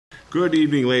Good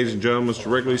evening, ladies and gentlemen. It's a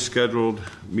regularly scheduled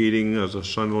meeting of the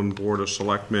Sunderland Board of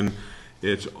Selectmen.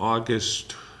 It's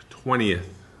August 20th,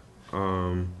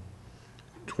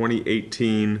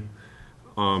 2018.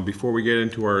 Before we get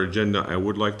into our agenda, I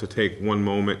would like to take one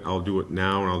moment. I'll do it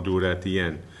now and I'll do it at the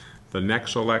end. The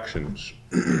next elections,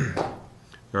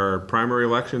 our primary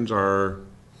elections are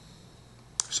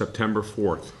September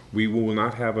 4th. We will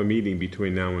not have a meeting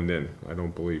between now and then, I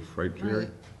don't believe. Right, Jerry?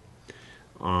 Right.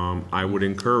 I would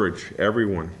encourage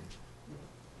everyone,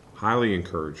 highly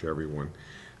encourage everyone.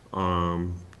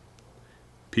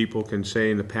 People can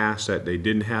say in the past that they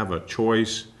didn't have a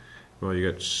choice. Well,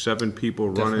 you got 7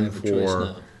 people running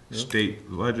for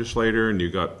state legislator, and you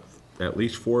got at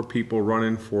least 4 people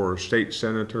running for state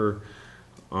senator.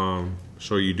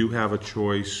 So you do have a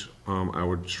choice. I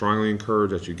would strongly encourage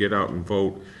that you get out and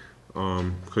vote,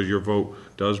 because your vote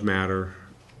does matter,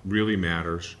 really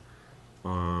matters.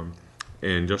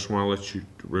 And just want to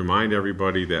remind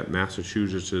everybody that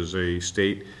Massachusetts is a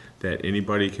state that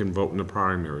anybody can vote in the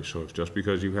primary. So it's just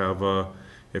because you have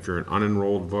if you're an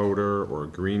unenrolled voter or a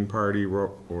Green Party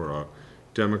or a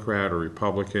Democrat or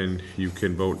Republican, you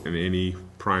can vote in any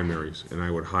primaries. And I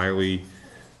would highly,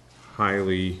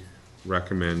 highly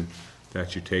recommend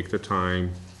that you take the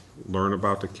time, learn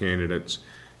about the candidates,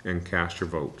 and cast your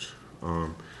votes.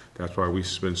 That's why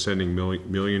we've been sending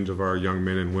millions of our young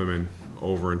men and women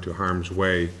over into harm's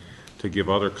way to give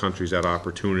other countries that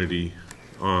opportunity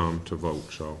to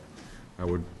vote. So I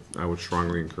would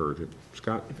strongly encourage it.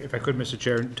 Scott? If I could, Mr.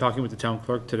 Chair, talking with the town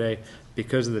clerk today,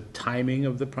 because of the timing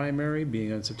of the primary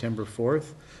being on September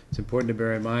 4th, it's important to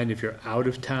bear in mind if you're out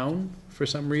of town for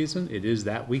some reason, it is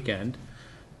that weekend,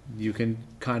 you can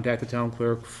contact the town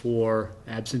clerk for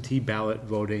absentee ballot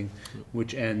voting,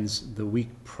 which ends the week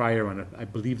prior on it. I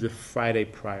believe the Friday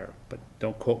prior, but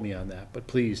don't quote me on that. But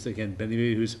please, again,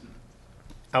 anybody who's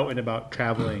out and about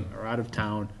traveling or out of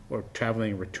town or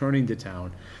traveling and returning to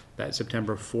town, that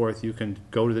September 4th, you can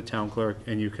go to the town clerk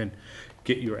and you can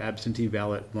get your absentee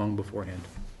ballot long beforehand.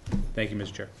 Thank you,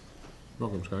 Mr. Chair.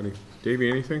 Welcome, Scotty. Davey,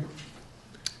 anything?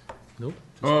 Nope.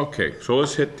 Okay, so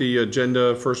let's hit the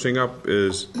agenda. First thing up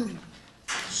is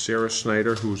Sarah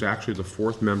Snyder, who's actually the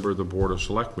 4th member of the Board of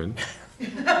Selectmen.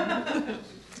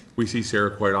 We see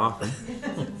Sarah quite often,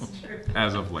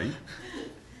 as of late.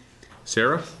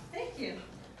 Sarah? Thank you.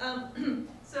 I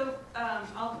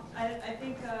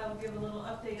think I'll give a little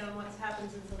update on what's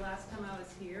happened since the last time I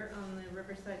was here on the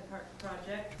Riverside Park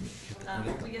project.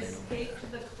 We escaped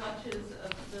the clutches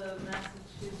of the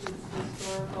Massachusetts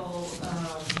Historical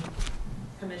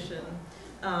Commission.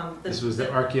 This was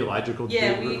the archaeological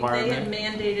dig requirement? They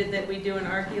had mandated that we do an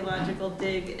archaeological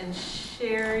dig, and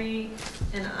Sherry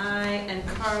and I and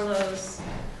Carlos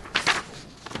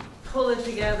pulled it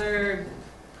together,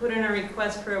 put in a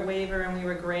request for a waiver, and we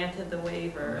were granted the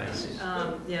waiver. Nice.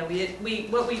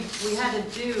 What we had to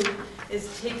do is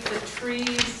take the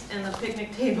trees and the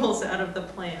picnic tables out of the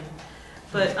plan,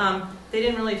 but they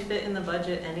didn't really fit in the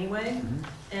budget anyway. Mm-hmm.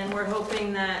 And we're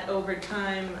hoping that over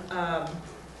time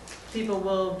people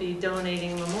will be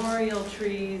donating memorial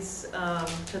trees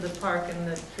to the park, and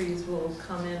the trees will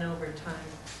come in over time.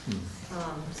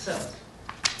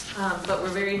 But we're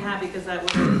very happy because that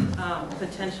would have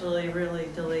potentially really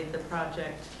delayed the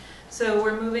project. So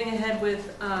we're moving ahead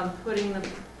with putting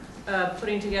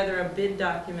together a bid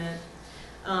document,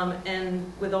 and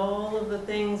with all of the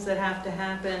things that have to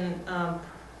happen,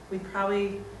 we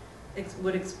probably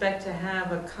would expect to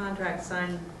have a contract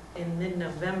signed in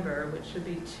mid-November, which should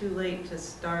be too late to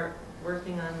start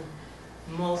working on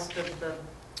most of the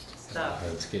stuff.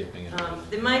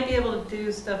 They might be able to do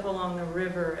stuff along the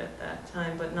river at that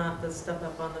time, but not the stuff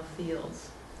up on the fields.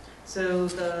 So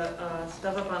the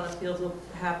stuff up on the fields will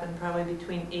happen probably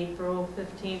between April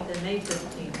 15th and May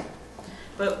 15th.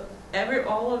 But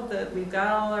we've got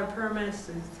all our permits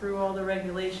through all the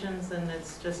regulations, and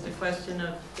it's just a question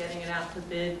of getting it out to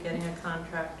bid, getting a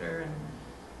contractor, and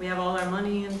we have all our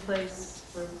money in place.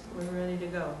 We're ready to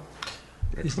go.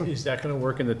 Is that going to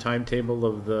work in the timetable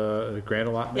of the grant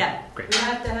allotment? Yeah. Great. We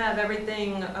have to have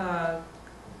everything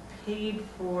paid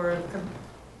for,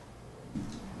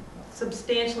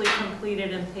 substantially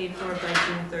completed and paid for by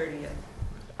June 30th.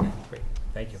 Great.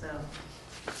 Thank you.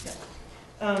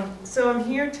 So I'm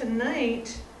here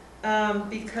tonight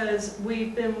because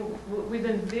we've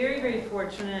been very, very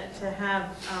fortunate to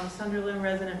have Sunderland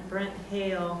resident Brent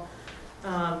Hale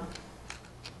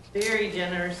very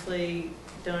generously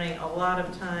donate a lot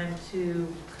of time to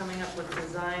coming up with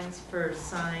designs for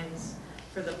signs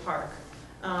for the park.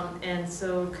 And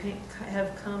so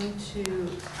have come to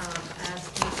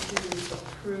ask you to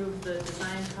approve the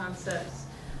design concepts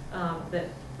that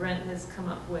Brent has come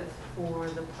up with for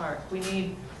the park. We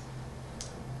need,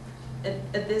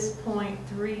 at this point,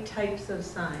 3 types of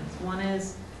signs. One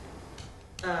is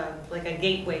like a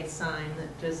gateway sign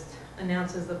that just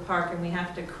announces the park, and we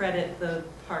have to credit the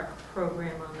park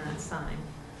program on that sign.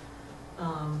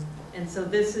 And so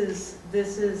this is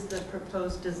the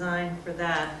proposed design for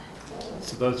that.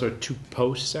 So those are 2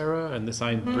 posts, Sarah, and the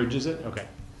sign bridges it? Okay.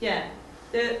 Yeah,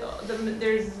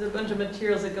 there's a bunch of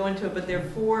materials that go into it, but they're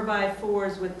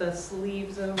 4x4s with the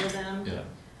sleeves over them. Yeah.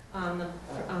 On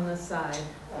the side,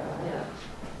 yeah.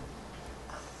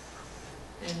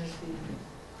 And it'd be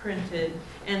printed,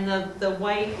 and the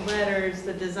white letters,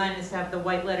 the design is to have the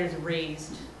white letters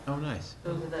raised Oh, nice.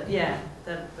 over the, yeah,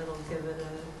 that'll give it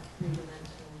a 3-dimensional.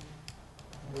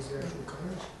 Was there actual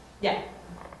colors? Yeah.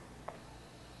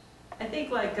 I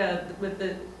think like with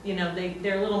the, you know,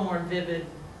 they're a little more vivid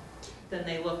than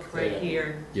they look right Yeah.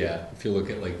 here. Yeah, if you look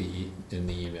at like in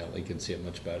the email, you can see it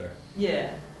much better.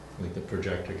 Yeah, Like the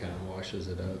projector kind of washes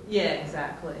it out. yeah,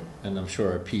 exactly. And I'm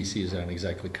sure our PCs aren't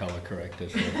exactly color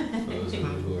corrected for those of you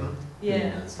who are Yeah.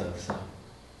 doing that stuff, so.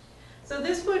 So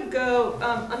this would go,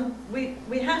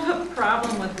 we have a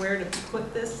problem with where to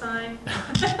put this sign.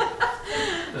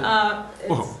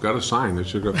 Well, got a sign, they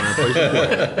should go find a place to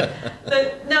put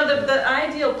it. The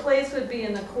ideal place would be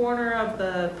in the corner of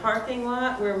the parking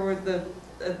lot where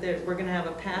we're gonna have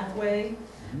a pathway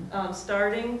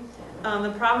starting.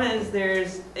 The problem is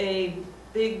there's a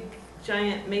big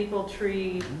giant maple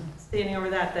tree standing over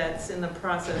that's in the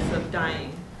process of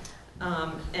dying.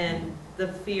 And the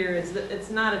fear is that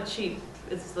it's not a cheap,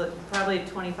 it's probably a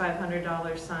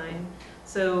 $2,500 sign.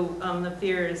 So the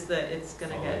fear is that it's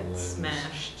gonna get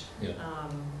smashed. Yeah.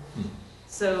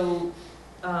 So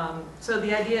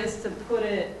the idea is to put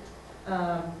it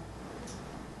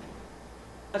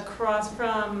across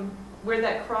from where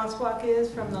that crosswalk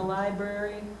is from the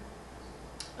library.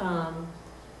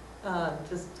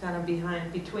 Just kind of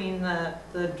between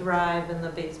the drive and the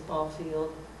baseball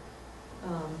field.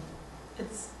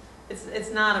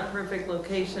 It's not a perfect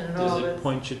location at all. Does it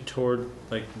point you toward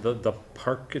like the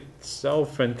park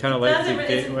itself and kind of like the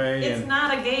gateway? It's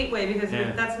not a gateway because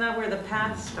that's not where the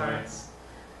path starts.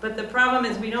 But the problem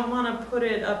is we don't want to put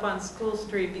it up on School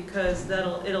Street because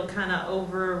it'll kind of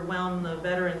overwhelm the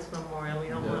Veterans Memorial. We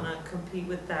don't want to compete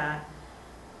with that.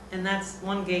 And that's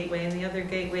one gateway, and the other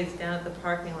gateway's down at the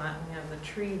parking lot, and we have the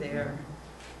tree there.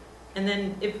 And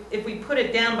then if we put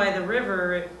it down by the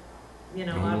river, you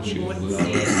know, a lot of people wouldn't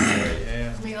see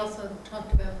it. We also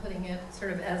talked about putting it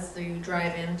sort of as you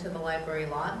drive into the library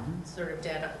lot, sort of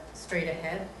dead up, straight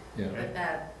ahead. Yeah. But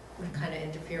that would kind of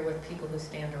interfere with people who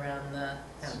stand around the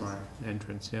house. Smart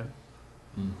entrance, yeah.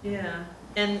 Yeah,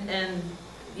 and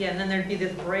then there'd be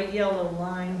this bright yellow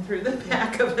line through the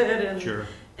back of it, and Sure.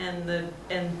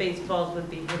 and baseballs would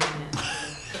be hitting it.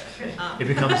 It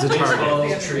becomes a target.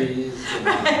 Baseballs, trees.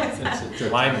 The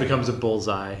line becomes a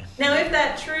bullseye. Now, if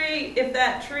that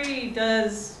tree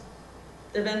does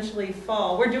eventually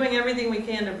fall, we're doing everything we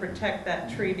can to protect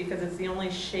that tree because it's the only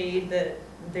shade that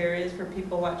there is for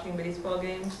people watching baseball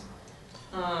games.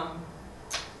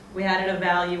 We had it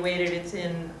evaluated. It's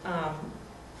in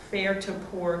fair to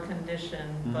poor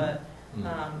condition, but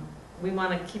we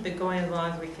want to keep it going as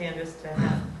long as we can just to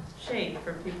have shade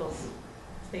for people's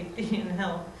safety and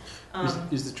health.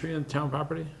 Is the tree on town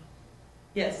property?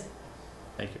 Yes.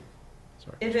 Thank you.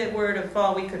 Sorry. If it were to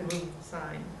fall, we could move the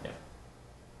sign. Yeah.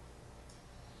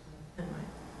 Anyway.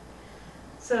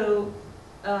 So,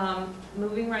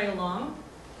 moving right along,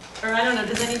 or I don't know,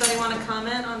 does anybody want to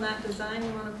comment on that design?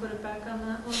 You want to put it back on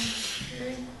that one,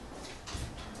 Sherry?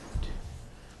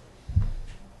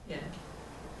 Yeah.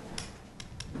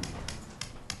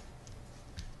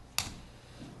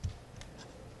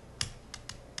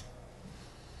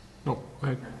 No, go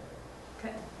ahead.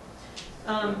 Okay.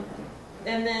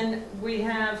 And then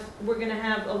we're gonna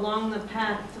have along the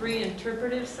path 3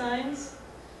 interpretive signs.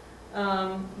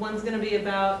 One's gonna be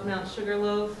about Mount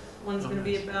Sugarloaf, one's gonna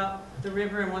be about the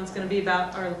river, and one's gonna be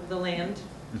about the land.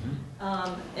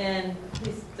 And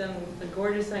he's done the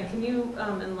gorgeous sign. Can you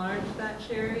enlarge that,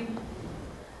 Sherry?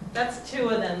 That's 2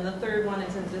 of them. The third one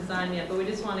isn't designed yet, but we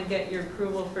just want to get your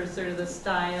approval for sort of the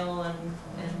style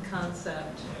and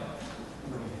concept.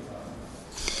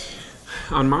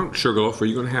 On Mount Sugarloaf, are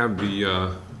you going to have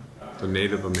the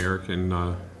Native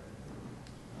American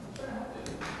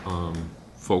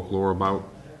folklore about?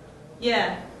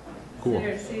 Yeah. Cool.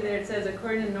 See there, it says,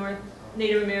 according to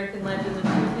Native American legend, the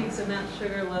 2 peaks of Mount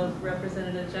Sugarloaf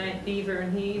represented a giant beaver,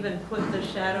 and he even put the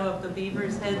shadow of the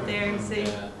beaver's head there, you see?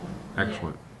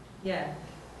 Excellent. Yeah.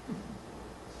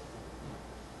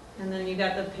 And then you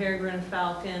got the peregrine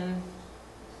falcon.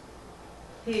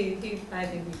 I think he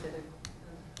did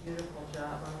a beautiful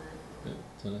job on it. Yeah,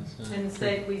 so that's,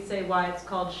 And we say why it's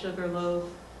called Sugar Loaf.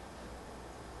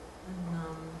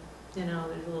 And,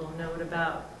 there's a little note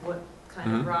about what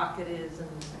kind of rock it is and.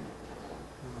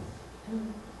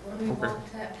 When we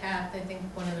walked that path, I think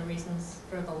one of the reasons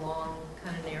for the long,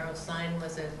 kind of narrow sign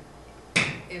was it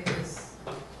was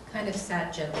kind of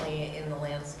sat gently in the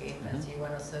landscape as you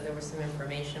went, so there was some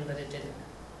information, but it didn't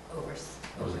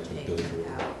overtake it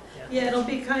out. Yeah, it'll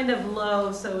be kind of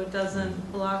low, so it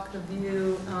doesn't block the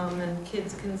view, and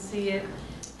kids can see it.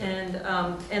 And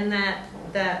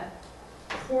that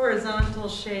horizontal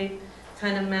shape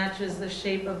kind of matches the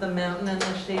shape of the mountain and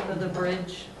the shape of the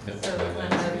bridge. Yep, So very kind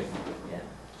nice. of, yeah.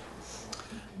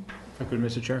 If I could,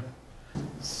 Mr. Chair.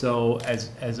 So as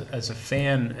a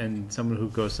fan and someone who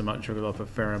goes to Mountain Sugarloaf a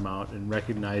fair amount and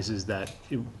recognizes that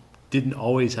it didn't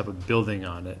always have a building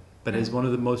on it, but as one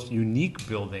of the most unique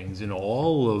buildings in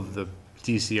all of the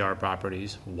DCR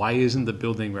properties, why isn't the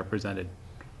building represented?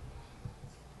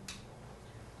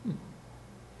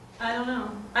 I don't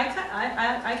know. I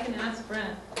can ask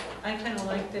Brent. I kind of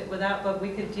liked it without, but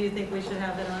do you think we should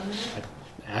have it on there?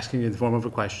 Asking in the form of a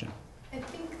question. I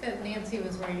think that Nancy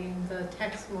was writing the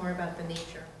text more about the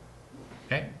nature.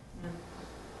 Okay?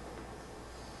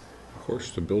 Of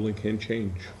course, the building can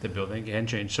change. The building can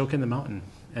change, so can the mountain,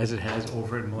 as it has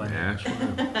over at Millennium.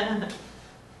 Yeah,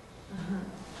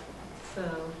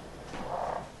 So,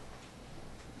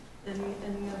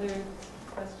 any other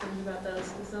questions about those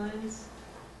designs?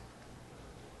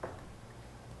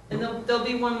 And there'll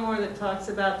be one more that talks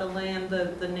about the land,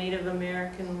 the Native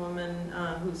American woman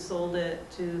who sold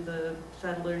it to the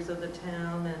settlers of the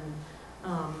town,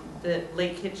 and the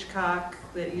Lake Hitchcock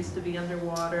that used to be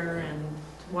underwater, and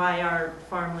why our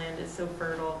farmland is so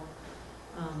fertile.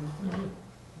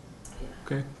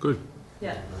 Okay, good.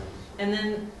 Yeah. And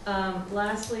then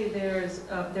lastly, there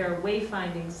are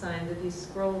wayfinding signs. If you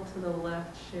scroll to the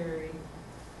left, Sherry,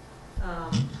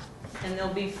 and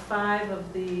there'll be 5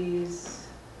 of these.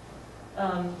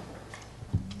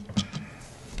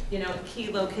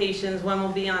 Key locations. One will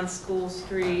be on School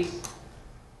Street.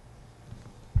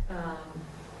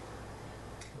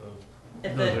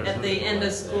 At the end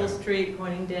of School Street,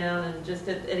 pointing down, and just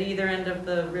at either end of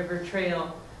the river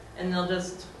trail, and they'll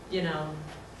just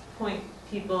point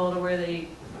people to where they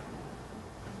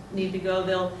need to go.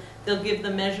 They'll give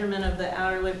the measurement of the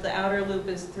outer loop. The outer loop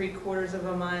is 3/4 of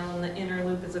a mile, and the inner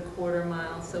loop is 1/4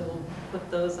 mile. So we'll put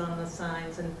those on the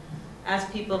signs and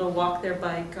ask people to walk their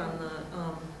bike on the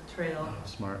trail. Oh,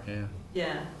 smart, yeah.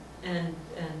 Yeah, and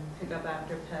pick up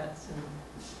after pets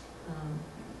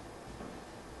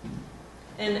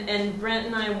and Brent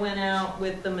and I went out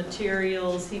with the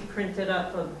materials. He printed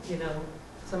up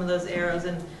some of those arrows,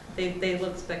 and they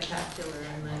look spectacular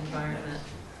in the environment.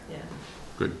 Yeah.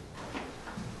 Good.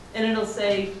 And it'll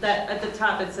say that at the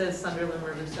top it says Sunderland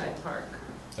Riverside Park.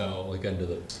 Oh, like under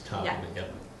the top Yeah. of it,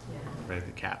 yep. Yeah. Right at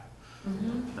the cap.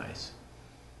 Mm-hmm. Nice.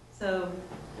 So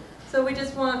we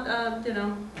just want,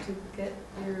 to get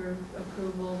your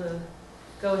approval to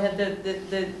go ahead.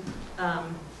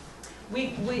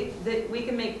 We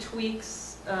can make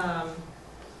tweaks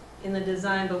in the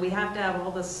design, but we have to have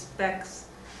all the specs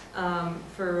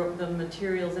for the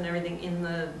materials and everything in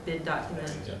the bid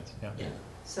document. Yeah. Yeah.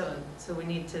 So we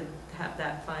need to have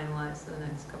that finalized in the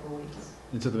next couple of weeks.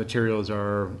 And so the materials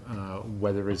are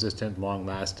weather resistant, long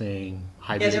lasting,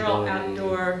 high Yeah, they're all visibility.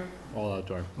 outdoor. All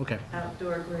outdoor, okay.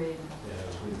 Outdoor grade.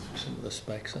 Yeah, with some of the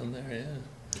specs on there, yeah.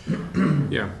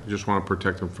 Yeah, you just want to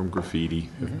protect them from graffiti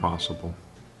if possible.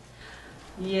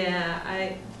 Yeah,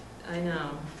 I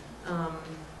know.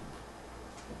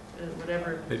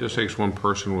 Whatever. It just takes one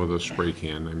person with a spray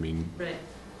can, I mean. Right.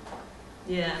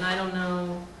 Yeah, and I don't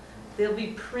know. They'll be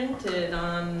printed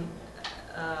on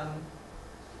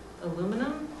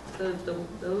aluminum.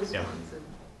 Those Yeah. ones.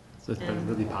 So it's been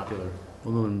really popular.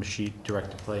 Aluminum sheet,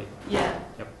 direct to plate. Yeah.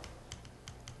 Yep.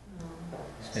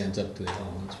 Stands up to the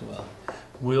elements well.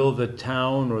 Will the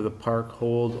town or the park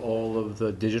hold all of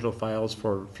the digital files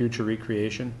for future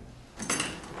recreation?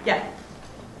 Yeah.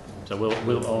 So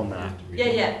we'll own that.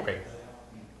 Yeah. Great.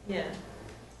 Yeah.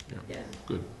 Yeah. Yeah.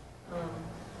 Good.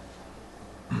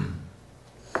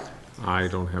 I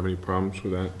don't have any problems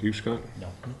with that. Do you, Scott? No.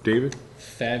 David?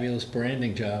 Fabulous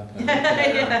branding job.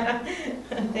 Yeah.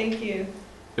 Thank you.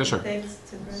 Yes, sir. Thanks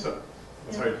to Brent. So,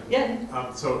 sorry.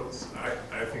 Yeah. So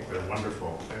I think they're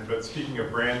wonderful. But speaking of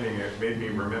branding, it made me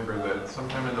remember that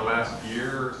sometime in the last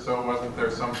year or so, wasn't there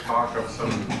some talk of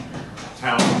some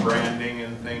town branding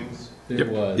and things? There Yep,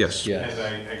 was, yes. yes.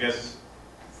 And I guess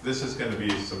this is going to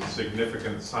be some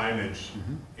significant signage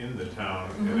in the town,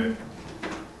 and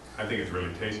I think it's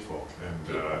really tasteful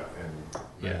and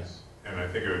Yes. and I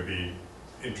think it would be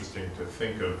interesting to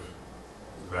think of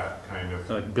that kind of.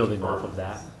 Like building off of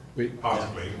that.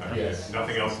 Possibly. I mean, Yes. if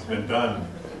nothing else has been done,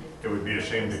 it would be a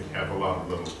shame to have a lot of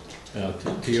little. Now,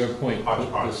 to your point,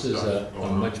 Hodgepodge this is stuff a going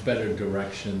on. much better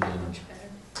direction than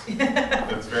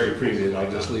That's very the previous. I'll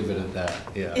tasteful. just leave it at that,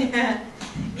 yeah.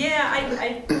 Yeah,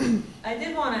 I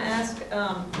did want to ask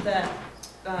that,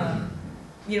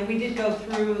 you know, we did go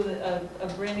through a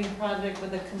branding project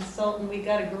with a consultant. We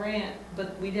got a grant,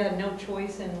 but we had no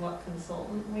choice in what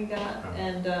consultant we got.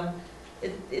 And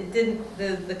it didn't,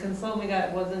 the consultant we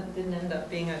got didn't end up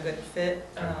being a good fit.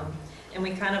 And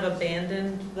we kind of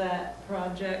abandoned that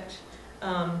project.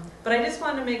 But I just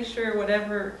wanted to make sure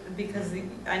whatever, because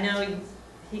I know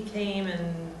he came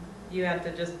and you have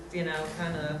to just, you know,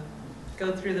 kind of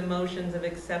go through the motions of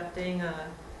accepting a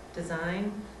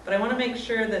design. But I want to make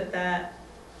sure that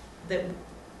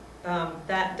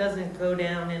doesn't go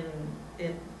down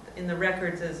in the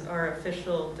records as our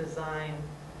official design,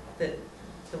 that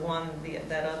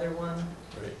other one.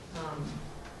 Right.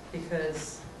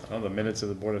 Because Oh, the minutes of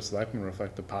the Board of Selectmen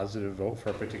reflect a positive vote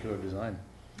for a particular design.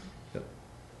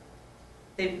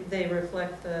 they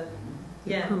reflect the,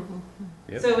 yeah.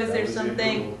 Yep, So is that there was the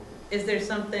something, approval. is there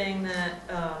something that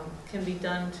can be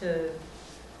done to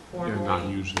Yeah, not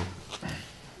formally? use it,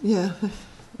 Yeah,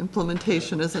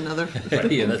 implementation is another.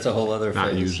 Yeah, that's a whole other phase.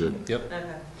 not use it. Yep.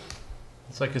 Okay.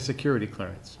 It's like a security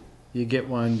clearance. You get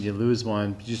one, you lose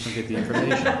one, you just don't get the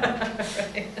information.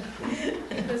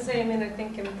 The same, and I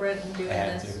think in Britain doing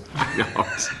this,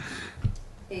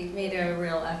 he made a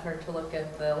real effort to look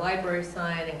at the library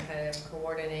sign and kind of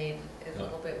coordinate it a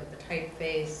little bit with the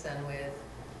typeface and with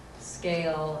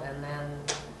scale, and then,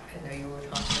 I know you were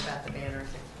talking about the banners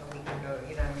a week ago,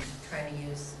 you know, I'm trying to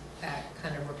use that,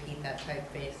 kind of repeat that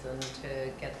typeface and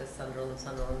to get the Sunderland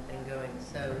thing going,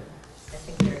 so I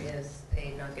think there is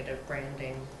a nugget of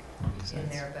branding in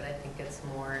there, but I think it's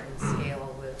more in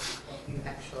scale with what you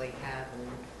actually have and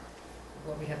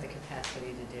what we have the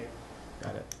capacity to do.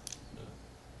 Got it.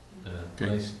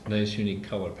 Okay. Nice unique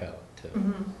color palette too.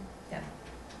 Mm-hmm, yeah.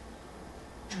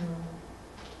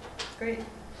 Great.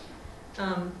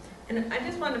 And I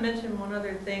just wanted to mention one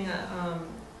other thing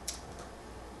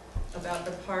about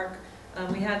the park.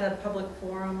 We had a public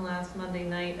forum last Monday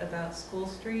night about School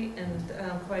Street,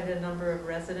 and quite a number of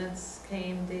residents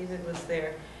came. David was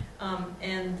there.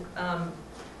 And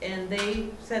they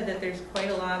said that there's quite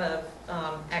a lot of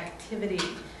activity.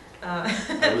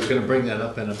 I was gonna bring that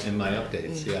up in my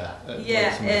updates, yeah. I'd like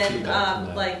Yeah, some feedback from and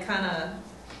that. like kind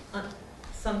of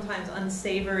sometimes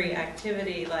unsavory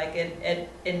activity, like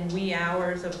in wee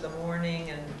hours of the morning,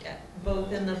 and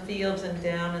both in the fields and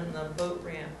down in the boat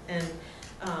ramp. And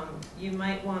you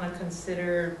might want to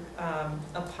consider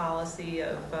a policy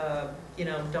of you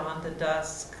know, dawn to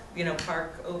dusk, you know,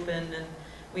 park open, and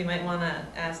we might want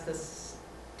to ask the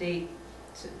state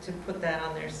to put that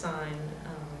on their sign.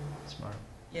 Smart.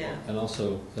 Yeah. And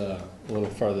also, a little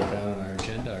farther down on our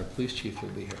agenda, our police chief will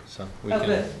be here, so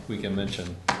Good. we can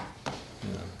mention, you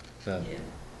know, that. Yeah.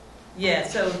 Yeah,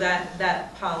 so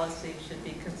that policy should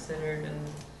be considered,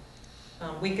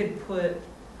 and we could put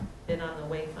it on the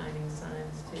wayfinding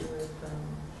signs too, if,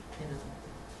 you know.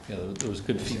 Yeah, there was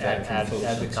good Just feedback from folks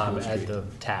add the on School comment, add Street. the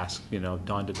task, you know,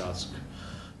 dawn to dusk.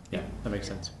 Yeah, that makes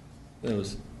sense. It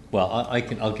was, well,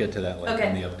 I'll get to that later in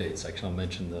Okay. the update section, I'll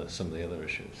mention some of the other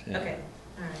issues, yeah. Okay,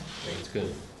 all right, It's great.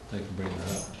 good, thank you for bringing that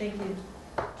up. Thank you.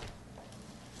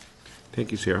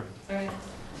 Thank you, Sarah. All right.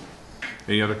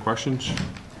 Any other questions?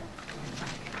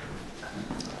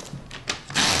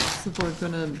 Is the board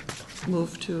going to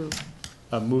move to,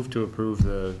 Move to approve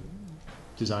the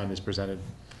design as presented.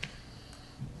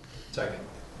 Second.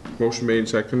 Motion made and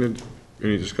seconded.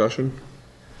 Any discussion?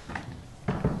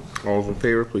 All those in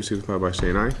favor, please signify by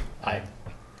saying aye. Aye.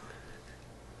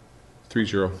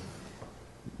 3-0.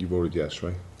 You voted yes,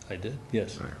 right? I did,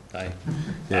 yes. Aye.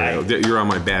 Yeah, you're on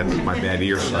my bad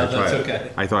ear, so No, that's why that's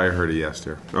okay. I thought I heard a yes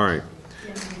there. All right.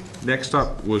 Next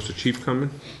up, was the chief coming?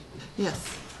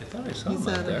 yes, I thought I saw he's him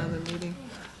out at there. another meeting.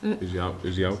 Is he out?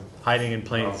 Is he out? Hiding in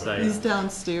plain He's sight.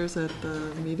 downstairs at the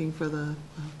meeting for the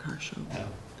car show.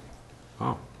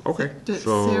 Oh, okay. Did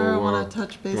So, Sarah want to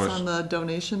touch base you wanna- on the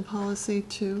donation policy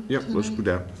too? Yep, let's do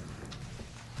tonight?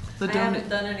 that. The I haven't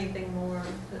dona- done anything more.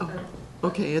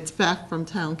 Okay, it's back from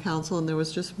town council, and there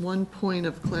was just one point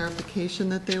of clarification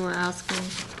that they were asking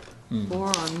for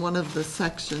on one of the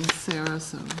sections, Sarah,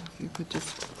 so if you could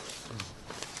just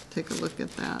take a look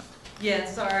at that. Yeah,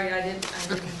 sorry, I didn't,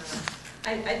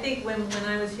 I think when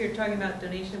I was here talking about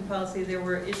donation policy, there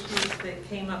were issues that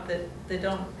came up that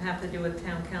don't have to do with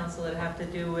town council, that have to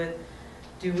do with,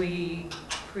 do we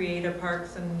create a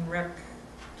Parks and Rec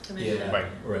Commission. Yeah, Right.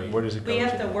 right. Where does it go We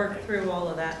have to to? work through all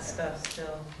of that stuff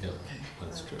still. Yep,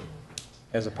 that's true.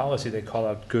 As a policy, they call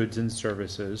out goods and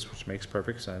services, which makes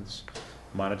perfect sense.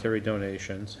 Monetary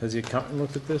donations. Has the accountant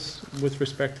looked at this with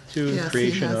respect to Yes, he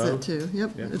creation has it of? too,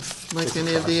 yep, Yeah. it's like It's a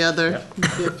any of the cost, other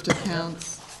yep. gift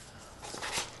accounts.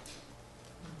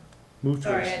 Move to,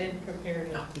 Sorry, I didn't prepare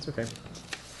to. it's okay.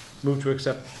 Move to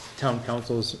accept town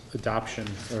council's adoption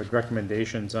or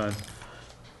recommendations on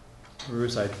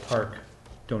Riverside Park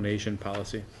donation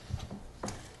policy.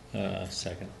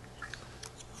 Second.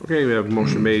 Okay, we have a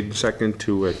motion made, second,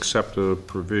 to accept the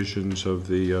provisions of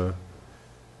the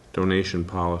donation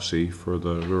policy for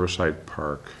the Riverside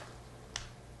Park.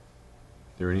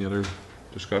 There any other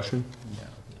discussion? No.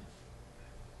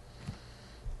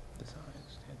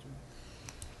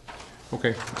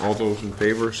 Okay, all those in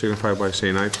favor signify by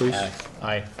saying aye, please.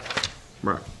 Aye.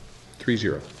 Mark,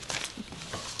 3-0.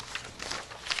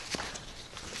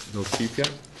 No chief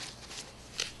yet?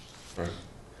 All right.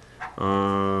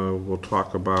 We'll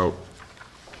talk about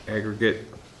aggregate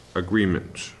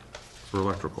agreements for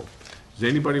electrical. Does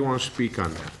anybody want to speak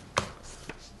on that?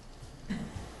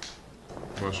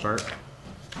 Want to start?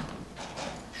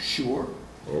 Sure.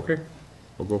 Okay,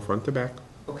 we'll go front to back.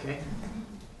 Okay.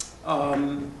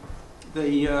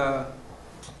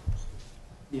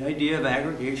 The idea of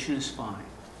aggregation is fine.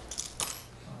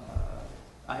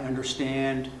 I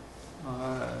understand,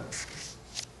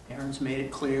 Aaron's made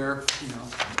it clear,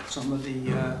 some of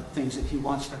the things that he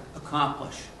wants to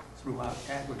accomplish throughout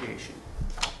aggregation.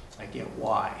 I get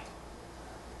why.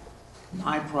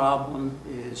 My problem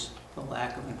is the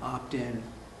lack of an opt-in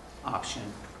option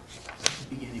at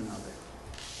the beginning of it.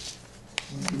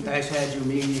 You guys had your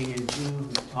meeting in June,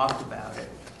 and talked about it.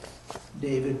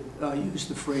 David used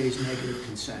the phrase negative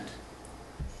consent.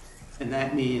 And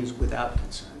that means without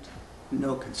consent,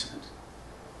 no consent.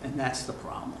 And that's the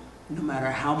problem. No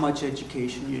matter how much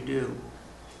education you do,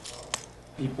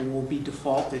 people will be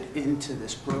defaulted into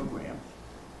this program.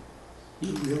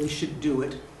 You really should do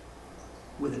it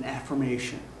with an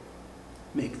affirmation.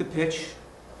 Make the pitch,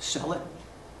 sell it,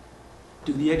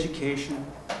 do the education,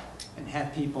 and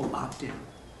have people opt in.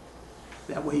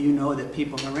 That way you know that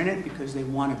people are in it because they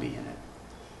want to be in it.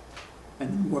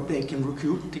 And the more they can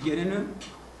recruit to get in it,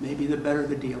 maybe the better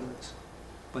the deal is.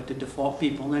 But to default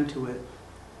people into it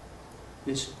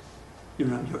is, you're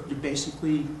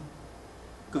basically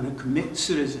going to commit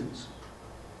citizens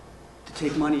to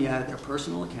take money out of their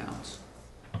personal accounts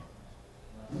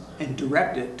and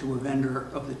direct it to a vendor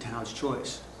of the town's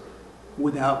choice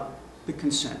without the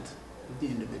consent of the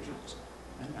individuals.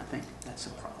 And I think that's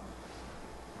a problem.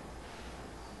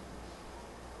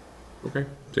 Okay,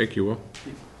 thank you, Will.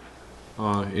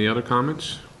 Any other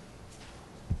comments?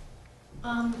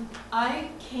 I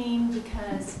came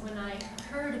because when I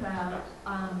heard about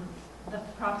the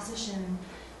proposition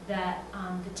that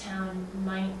the town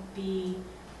might be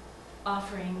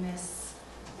offering this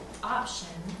option,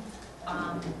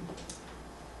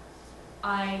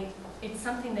 it's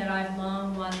something that I've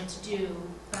long wanted to do,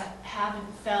 but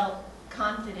haven't felt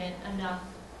confident enough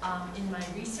in my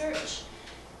research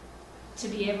to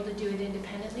be able to do it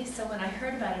independently. So when I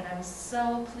heard about it, I was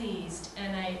so pleased,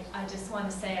 and I just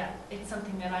want to say it's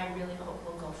something that I really hope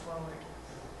will go forward.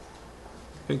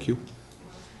 Thank you.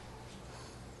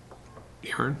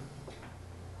 Aaron?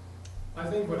 I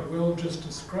think what Will just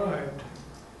described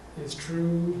is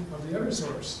true of the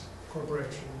Eversource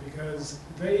Corporation, because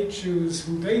they choose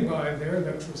who they buy their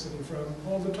electricity from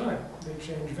all the time. They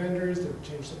change vendors, they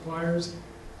change suppliers.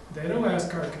 They don't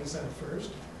ask our consent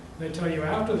first. They tell you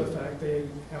after the fact they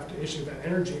have to issue that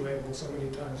energy label so many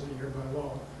times a year by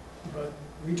law. But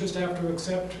we just have to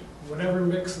accept whatever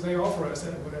mix they offer us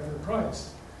at whatever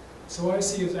price. So I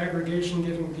see as aggregation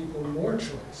giving people more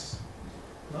choice,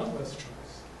 not less choice.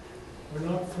 We're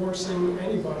not forcing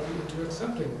anybody into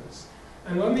accepting this.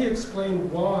 And let me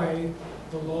explain why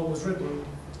the law was written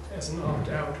as an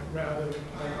opt-out rather than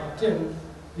opt-in,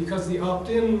 because the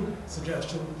opt-in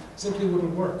suggestion simply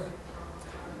wouldn't work.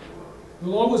 The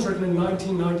law was written in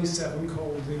 1997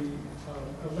 called the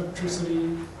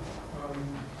Electricity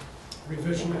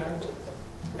Revision Act,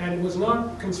 and was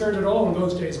not concerned at all in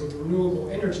those days with renewable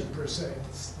energy per se.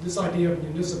 This idea of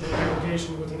municipal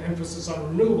aggregation with an emphasis on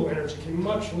renewable energy came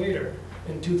much later,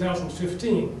 in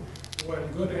 2015,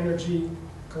 when Good Energy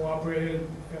cooperated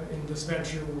in this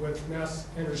venture with Mass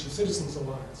Energy Citizens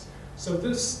Alliance. So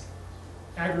this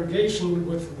aggregation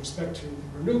with respect to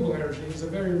renewable energy is a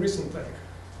very recent thing.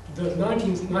 The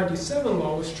 1997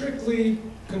 law was strictly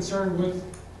concerned with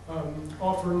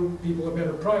offering people a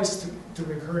better price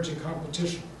to encouraging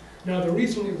competition. Now, the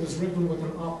reason it was written with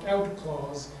an opt-out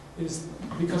clause is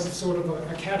because it's sort of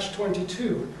a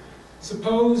catch-22.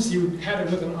 Suppose you had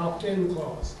it with an opt-in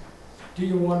clause. Do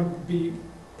you want to be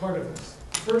part of this?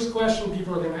 The first question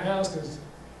people are going to ask is,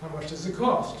 how much does it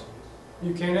cost?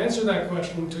 You can't answer that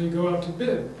question until you go out to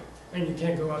bid. And you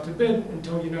can't go out to bid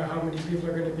until you know how many people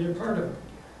are going to be a part of it.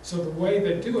 So the way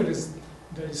they do it is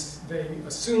they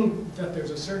assume that there's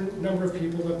a certain number of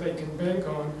people that they can bank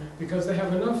on because they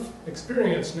have enough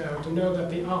experience now to know that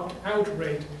the opt-out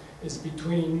rate is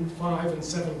between 5 and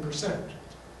 7%,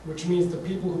 which means the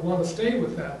people who want to stay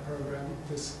with that program,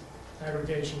 this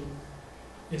aggregation,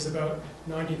 is about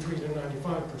 93 to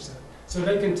 95%. So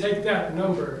they can take that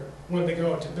number when they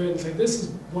go out to bid and say, this is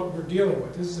what we're dealing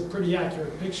with. This is a pretty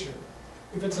accurate picture.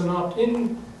 If it's an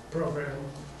opt-in program,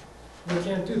 they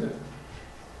can't do that.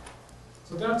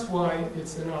 So that's why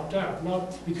it's an opt-out,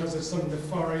 not because it's some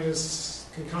nefarious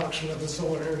concoction of the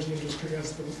solar energy industry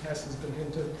as has been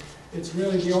hinted. It's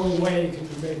really the only way it can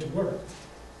be made to work.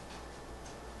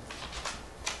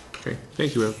 Okay,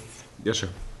 thank you, Ed. Yes, sir.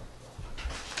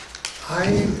 I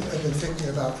have been thinking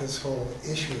about this whole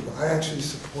issue. I actually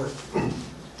support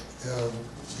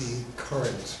the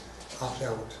current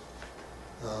opt-out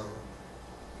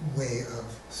way of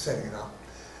setting it up.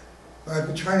 But I've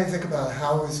been trying to think about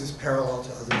how is this parallel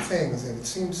to other things, and it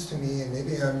seems to me, and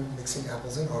maybe I'm mixing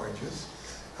apples and oranges,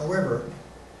 however,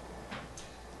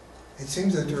 it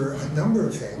seems that there are a number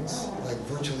of things, like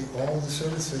virtually all the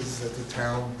services that the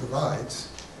town provides,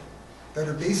 that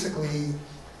are basically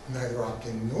neither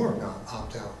opt-in nor not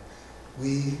opt-out.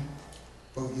 We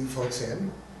vote you folks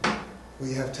in.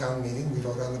 We have town meeting. We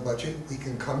vote on the budget. We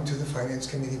can come to the finance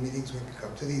committee meetings. We can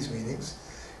come to these meetings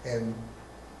and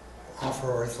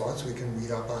offer our thoughts. We can read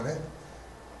up on it.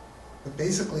 But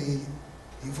basically,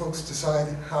 you folks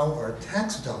decide how our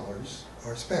tax dollars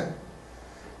are spent,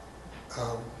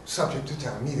 subject to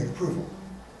town meeting approval.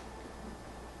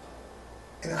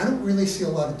 And I don't really see a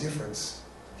lot of difference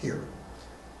here,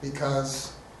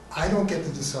 because I don't get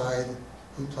to decide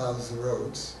who plows the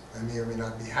roads. I may or may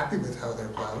not be happy with how they're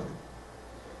plowed.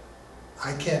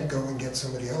 I can't go and get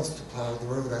somebody else to plow the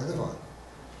road I live on.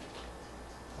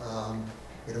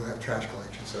 We don't have trash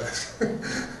collection, so that's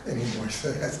anymore,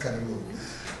 so that's kind of moved.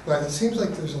 But it seems like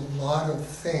there's a lot of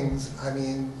things. I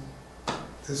mean,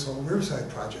 this whole Riverside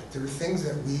project, there are things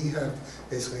that we have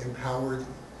basically empowered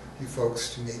you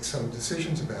folks to make some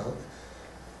decisions about,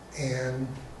 and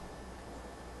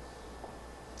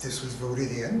this was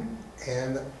voted in,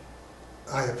 and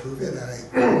I approve it.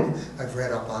 I've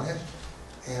read up on it,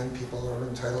 and people are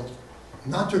entitled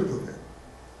not to approve it.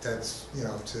 That's, you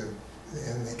know,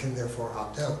 and they can therefore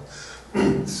opt out.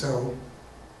 So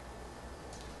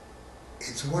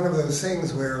it's one of those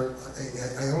things where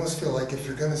I almost feel like if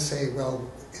you're going to say, well,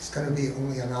 it's going to be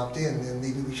only an opt-in, then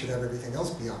maybe we should have everything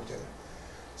else be opt-in.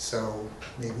 So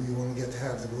maybe we won't get to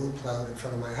have the road plowed in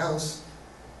front of my house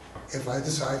if I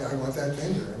decide I want that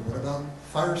vendor. And what about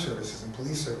fire services and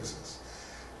police services?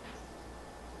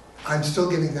 I'm still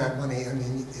giving that money. I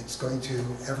mean, it's going to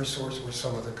Eversource or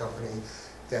some other company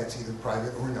that's either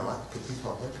private or not, could be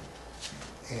public.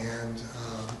 And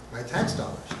my tax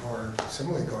dollars are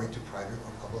similarly going to private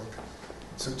or public.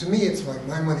 So to me, it's like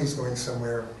my money's going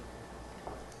somewhere.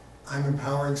 I'm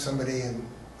empowering somebody and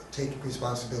taking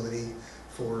responsibility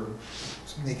for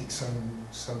making some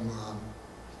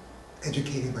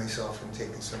educating myself and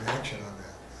taking some action on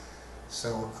that.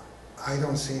 So I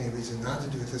don't see any reason not to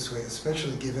do it this way,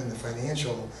 especially given the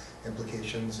financial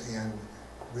implications and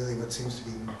really what seems to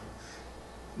be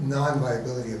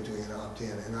non-viability of doing an opt-in.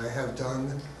 And I have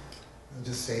done, I'll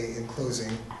just say in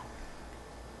closing,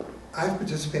 I've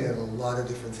participated in a lot of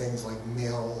different things like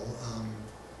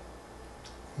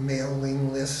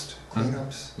mailing list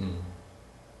cleanups.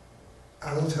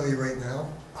 I will tell you right now,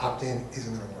 opt-in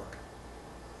isn't going to work.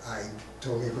 I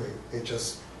totally agree. It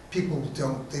just, people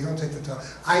don't take the time.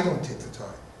 I don't take the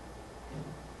time.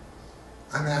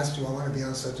 I'm asked, do I want to be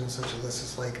on such and such a list?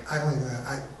 It's like, I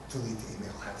delete the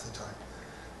email half the time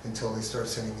until they start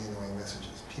sending me annoying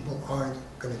messages. People aren't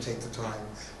going to take the time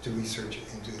to research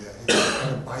it and do that. It's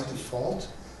kind of by default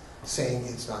saying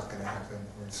it's not going to happen,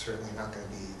 or it's certainly not going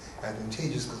to be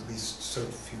advantageous because there'll be so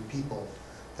few people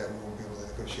that we won't be able to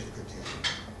negotiate a good deal.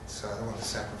 So I don't want to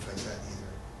sacrifice that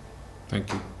either.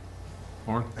 Thank you.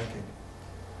 Lauren? Thank you.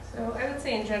 So I would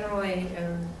say in general, I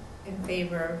am in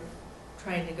favor of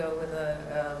trying to go with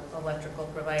a electrical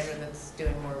provider that's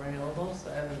doing more renewables.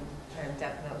 I'm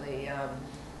definitely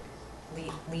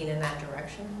lean in that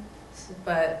direction.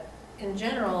 But in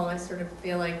general, I sort of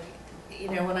feel like, you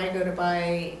know, when I go to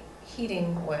buy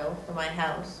heating oil for my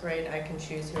house, right, I can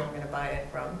choose who I'm going to buy it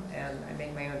from, and I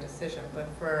make my own decision. But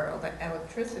for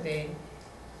electricity,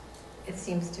 it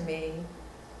seems to me,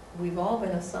 we've all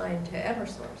been assigned to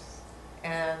Eversource.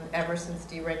 And ever since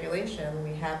deregulation,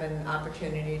 we have an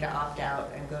opportunity to opt out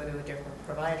and go to a different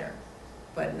provider.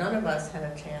 But none of us had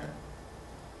a chance,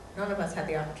 none of us had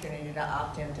the opportunity to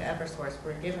opt into Eversource.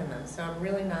 We're given them. So I'm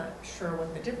really not sure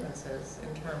what the difference is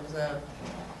in terms of,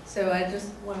 so I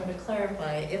just wanted to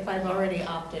clarify, if I've already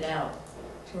opted out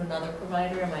to another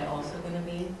provider, am I also going to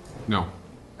be? No,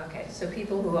 Okay, so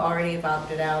people who already have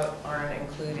opted out aren't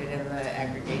included in the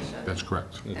aggregation. that's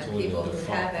correct. It's And only people the who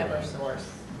default have provider. Eversource,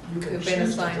 You can Who've been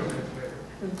choose to assigned. go ahead later.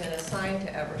 who've been assigned to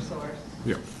Eversource,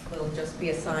 Yeah. will just be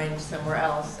assigned somewhere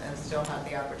else and still have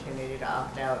the opportunity to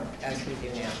opt out as we do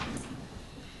now. Is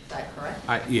that correct?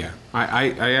 I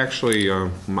actually,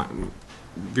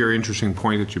 very interesting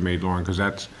point that you made, Lauren, because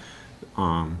that's,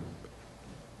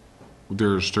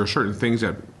 there are certain things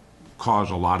that cause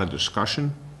a lot of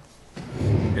discussion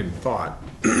and thought.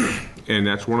 And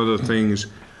that's one of the things,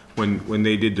 when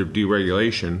they did the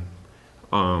deregulation,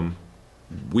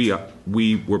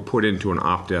 we were put into an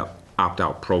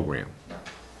opt-out program.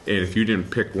 And if you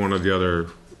didn't pick one of the other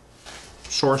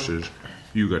sources,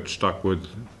 you got stuck with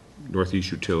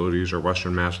Northeast Utilities or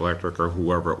Western Mass Electric or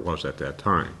whoever it was at that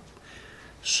time.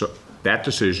 So that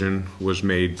decision was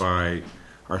made by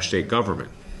our state government.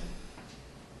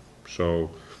 So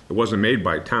it wasn't made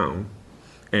by town,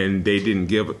 and they didn't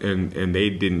give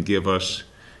us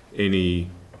any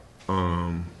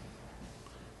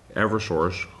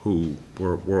Eversource, who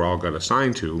we're all got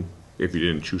assigned to, if you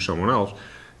didn't choose someone else,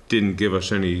 didn't give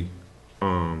us any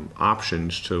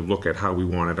options to look at how we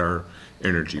wanted our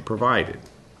energy provided.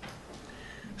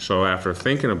 So after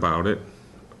thinking about it,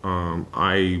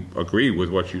 I agree with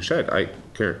what you said.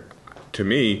 To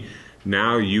me,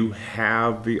 now you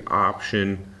have the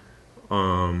option,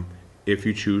 if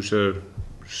you choose to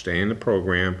stay in the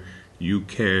program, you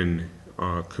can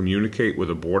communicate with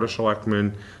the Board of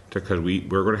Selectmen, because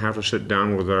we're going to have to sit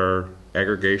down with our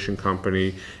aggregation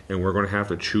company, and we're going to have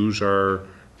to choose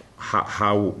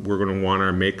how we're going to want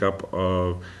our makeup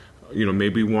of,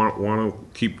 maybe we want to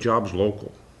keep jobs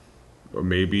local, or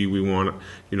maybe we want,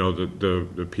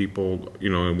 the people,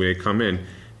 when they come in,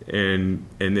 and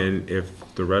then if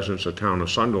the residents of town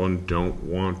of Sunderland don't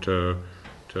want to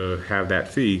have that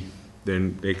fee,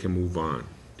 then they can move on.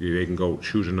 They can go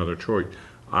choose another choice.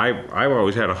 I've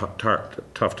always had a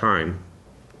tough time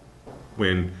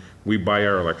when we buy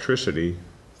our electricity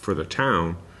for the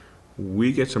town.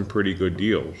 We get some pretty good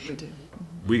deals. We do.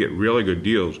 We get really good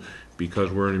deals because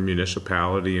we're in a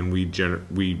municipality and we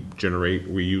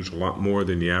use a lot more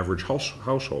than the average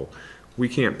household. We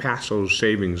can't pass those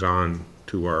savings on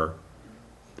to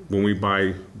when we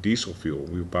buy diesel fuel,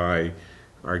 we buy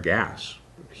our gas,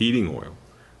 heating oil.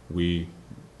 We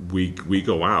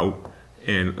go out,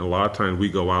 and a lot of times we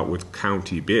go out with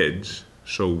county bids,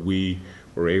 so we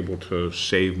were able to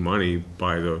save money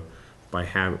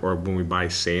or when we buy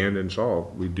sand and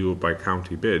salt, we do it by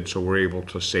county bid, so we're able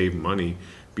to save money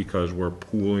because we're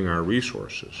pooling our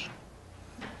resources.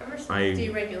 Ever since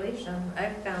deregulation,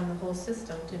 I've found the whole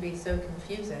system to be so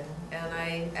confusing, and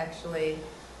I actually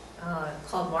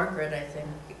called Margaret, I think,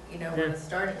 when it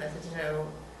started, and I said,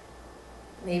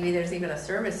 maybe there's even a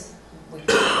service we could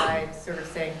provide, sort of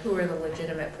saying who are the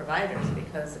legitimate providers,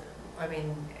 because,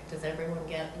 does everyone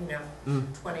get,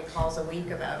 20 calls a week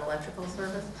about electrical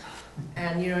service?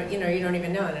 And you don't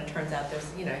even know, and it turns out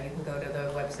there's, you can go to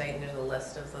the website and there's a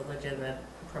list of the legitimate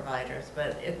providers,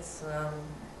 but it's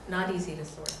not easy to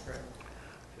sort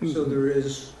through. So there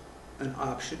is an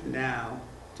option now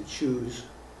to choose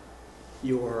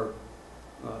your,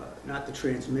 not the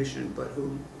transmission, but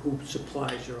who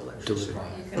supplies your electricity.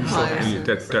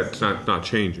 That's not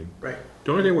changing. Right.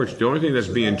 The only thing that's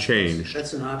being changed.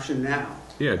 That's an option now.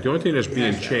 Yeah, the only thing that's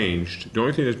being changed. The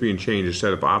only thing that's being changed,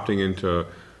 instead of opting into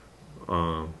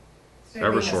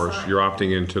Eversource, you're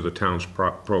opting into the town's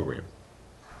program.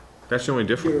 That's the only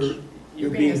difference. You're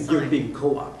being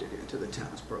co-opted into the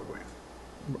town's program.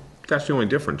 That's the only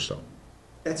difference, though.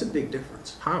 That's a big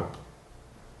difference. How?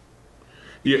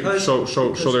 Yeah. So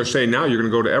they're saying now you're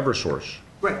going to go to Eversource.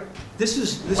 Right.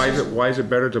 Why is it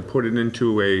better to put it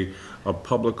into a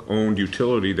public-owned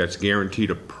utility that's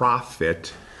guaranteed a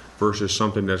profit versus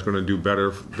something that's going to do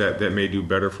better, that may do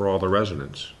better for all the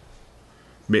residents?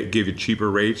 Give you cheaper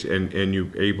rates, and you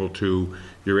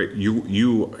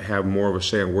have more of a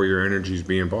say on where your energy is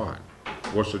being bought.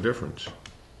 What's the difference?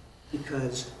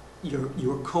 Because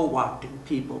you're co-opting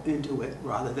people into it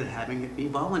rather than having it be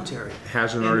voluntary.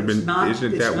 Hasn't already been?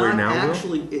 Isn't that way now?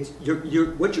 Actually,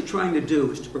 what you're trying to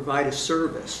do is to provide a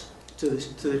service to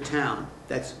the town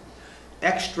that's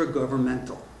extra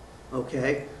governmental.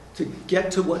 Okay, to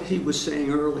get to what he was saying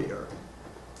earlier,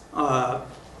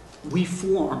 We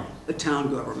form a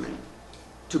town government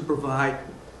to provide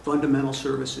fundamental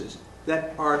services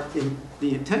that are, in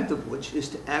the intent of which is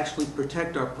to actually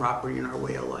protect our property and our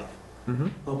way of life.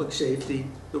 Public safety,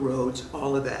 the roads,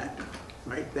 all of that,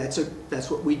 right? That's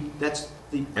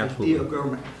the idea of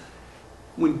government.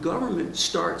 When government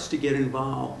starts to get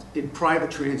involved in private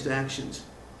transactions,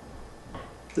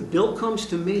 the bill comes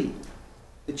to me,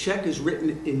 the check is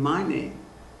written in my name.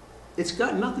 It's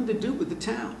got nothing to do with the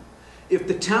town. If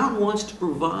the town wants to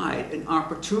provide an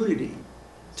opportunity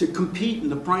to compete in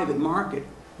the private market,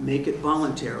 make it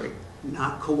voluntary,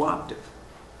 not co-optive.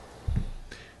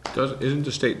 Isn't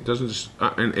the state, doesn't this,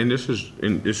 and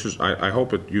this is, I hope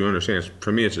that you understand,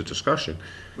 for me it's a discussion.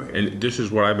 Right. And this is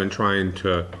what I've been trying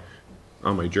to,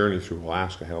 on my journey through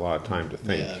Alaska, I had a lot of time to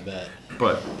think. Yeah, I bet.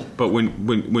 But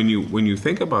when you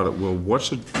think about it, well,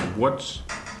 what's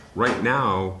right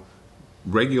now,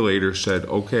 regulators said,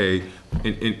 okay,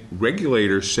 and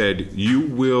regulators said you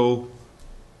will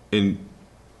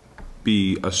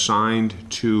be assigned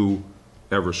to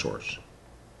Eversource,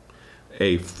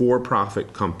 a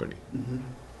for-profit company.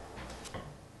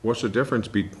 What's the difference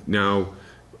now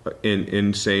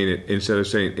in saying it, instead of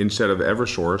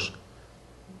Eversource,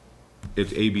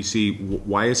 it's ABC?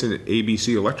 Why isn't it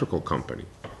ABC Electrical Company?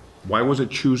 Why was it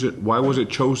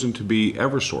chosen to be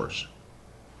Eversource?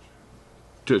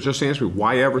 Just answer me,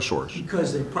 why Eversource?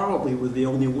 Because they probably were the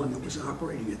only one that was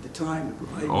operating at the time to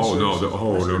provide Oh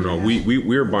no! We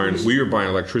were buying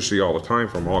electricity all the time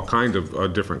from all kinds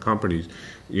of different companies.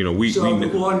 You know, So the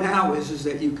law now is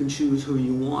that you can choose who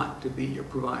you want to be your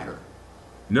provider.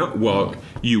 No, well,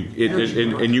 you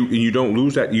don't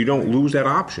lose that. You don't lose that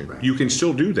option. Right. You can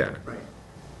still do that. Right.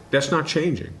 That's not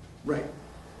changing. Right.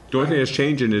 The only thing that's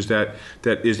changing is that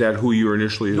who you were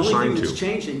initially The only assigned thing to. that's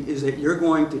changing is that you're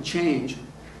going to change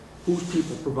who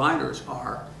people providers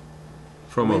are.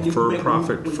 From a when you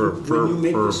for-profit make- when you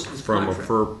make this contract.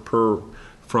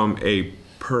 from a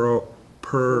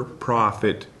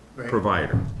per-profit Right.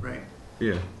 provider. Right.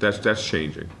 Yeah, that's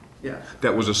changing. Yeah.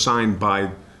 That was assigned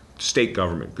by state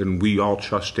government, and we all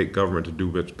trust state government to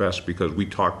do its best because we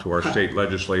talk to our state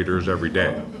legislators every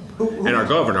day. And our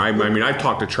governor, I mean, I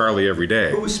talk to Charlie every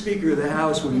day. Who was Speaker of the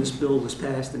House when this bill was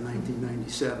passed in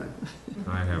 1997?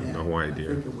 I have no I idea.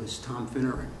 think it was Tom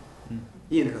Finneran.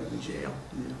 He ended up in jail.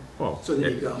 You know. Well, So there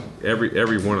you go.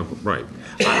 Every one of them, right?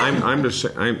 I'm just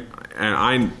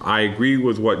I agree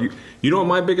with what you know. What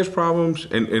my biggest problems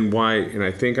and why, and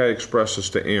I think I expressed this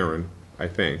to Aaron. I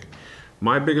think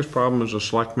my biggest problem as a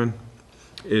selectman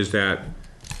is that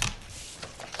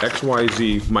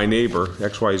XYZ, my neighbor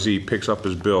XYZ, picks up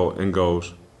his bill and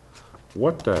goes,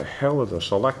 "What the hell are the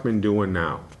selectmen doing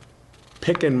now?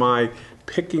 Picking my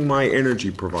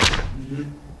energy provider."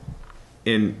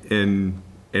 And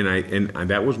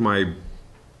that was my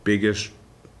biggest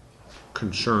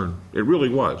concern. It really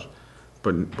was.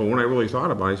 But when I really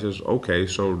thought about it, I says, okay,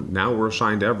 so now we're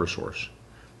assigned to Eversource.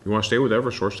 You want to stay with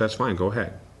Eversource? That's fine. Go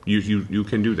ahead. You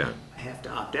can do that. I have to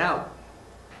opt out.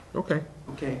 Okay.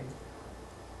 Okay.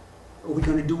 Are we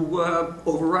going to do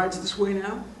overrides this way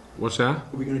now? What's that? Are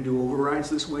we going to do overrides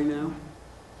this way now?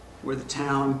 Where the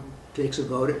town takes a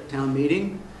vote at town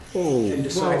meeting and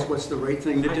decides what's the right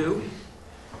thing to do?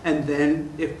 And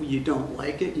then if you don't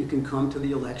like it, you can come to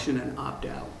the election and opt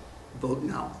out. Vote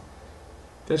no.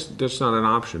 That's not an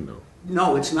option, though.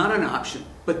 No, it's not an option,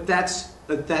 but that's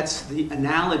the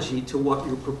analogy to what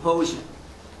you're proposing.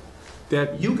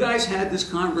 That You guys had this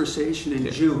conversation in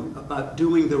June about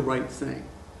doing the right thing.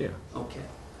 yeah. Okay.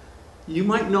 You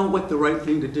might know what the right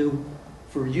thing to do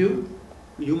for you.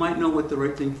 You might know what the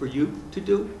right thing for you to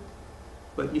do.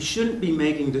 But you shouldn't be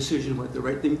making decisions what the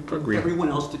right thing for Agreed. everyone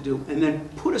else to do, and then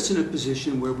put us in a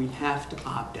position where we have to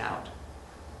opt out.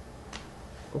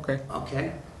 Okay.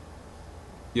 Okay?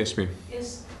 Yes, ma'am.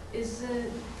 Is the,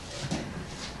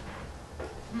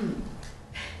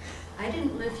 I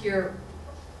didn't live here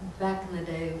back in the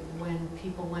day when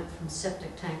people went from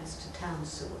septic tanks to town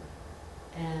sewer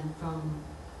and from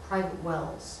private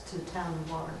wells to town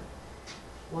water.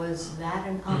 Was that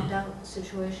an opt-out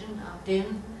situation,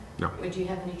 opt-in? No. Would you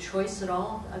have any choice at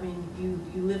all? I mean,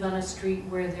 you live on a street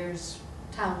where there's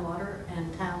town water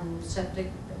and town septic,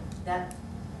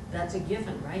 that's a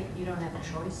given, right? You don't have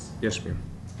a choice. Yes, ma'am.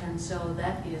 And so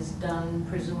that is done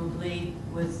presumably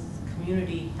with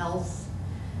community health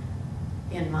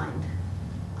in mind.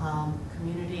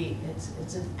 Community,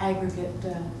 it's an aggregate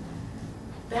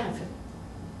benefit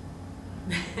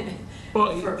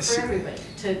for everybody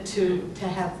to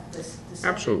have this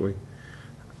Absolutely.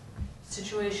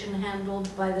 situation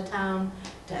handled by the town,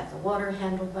 to have the water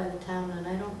handled by the town, and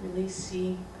I don't really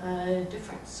see a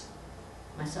difference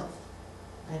myself.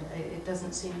 It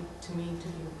doesn't seem to me to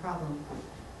be a problem.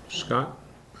 Scott?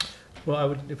 Well, I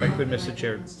would, if I could, And Mr.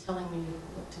 Chair. everyone's telling me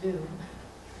what to do.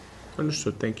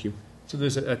 Understood, thank you. So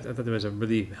I thought there was a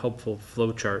really helpful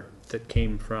flow chart that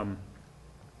came from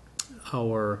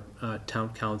our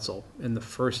town council. And the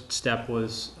first step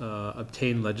was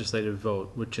obtain legislative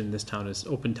vote, which in this town is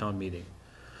open town meeting.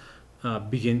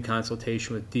 Begin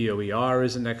consultation with DOER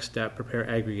is the next step. Prepare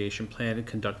aggregation plan and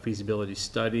conduct feasibility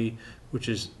study, which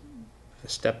is a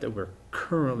step that we're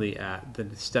currently at. The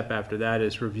step after that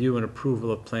is review and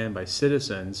approval of plan by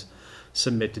citizens,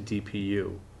 submit to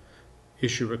DPU.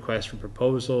 Issue requests for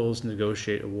proposals,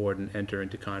 negotiate, award, and enter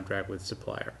into contract with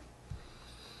supplier.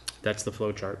 That's the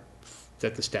flow chart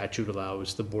that the statute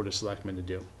allows the Board of Selectmen to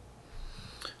do.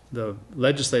 The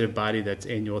legislative body that's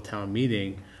annual town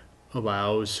meeting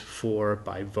allows for,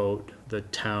 by vote, the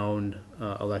town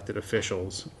elected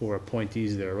officials or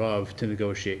appointees thereof to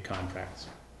negotiate contracts.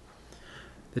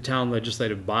 The town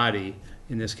legislative body,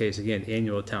 in this case again,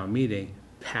 annual town meeting,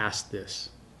 passed this.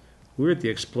 We're at the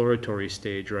exploratory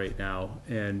stage right now,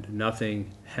 and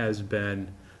nothing has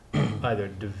been either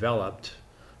developed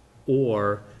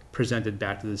or presented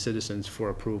back to the citizens for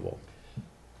approval.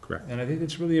 Correct. And I think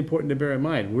it's really important to bear in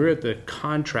mind, we're at the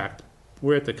contract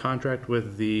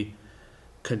with the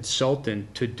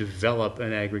consultant to develop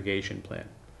an aggregation plan.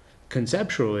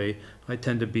 Conceptually, I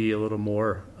tend to be a little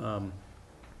more,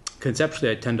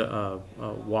 conceptually I tend to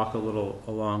walk a little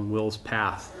along Will's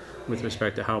path with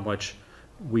respect to how much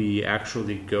we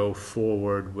actually go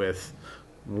forward with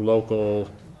local,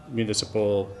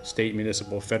 municipal, state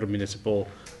municipal, federal municipal,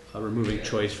 removing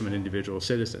choice from an individual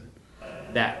citizen.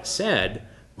 That said,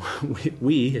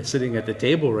 we sitting at the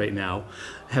table right now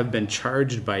have been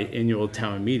charged by annual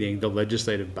town meeting, the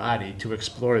legislative body, to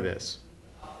explore this.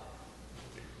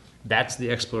 That's the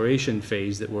exploration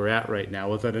phase that we're at right now.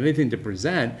 Without anything to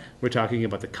present, we're talking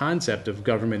about the concept of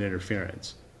government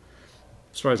interference.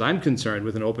 As far as I'm concerned,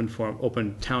 with an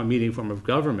open town meeting form of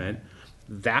government,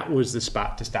 that was the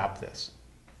spot to stop this.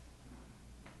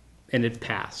 And it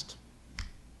passed.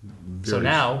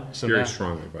 Very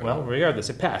strongly. Well, regardless,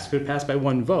 it passed. It could have passed by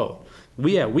one vote.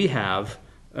 We have,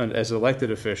 as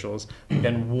elected officials,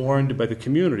 been warned by the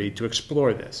community to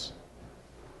explore this.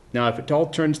 Now, if it all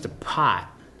turns to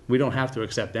pot, we don't have to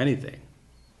accept anything,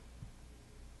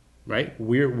 right?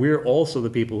 We're also the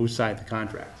people who signed the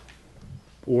contract,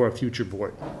 or a future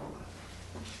board.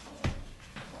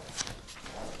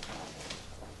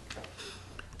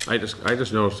 I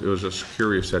just noticed, it was just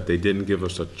curious that they didn't give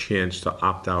us a chance to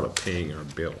opt out of paying our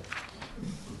bill.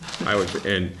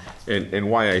 And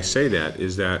why I say that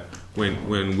is that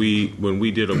when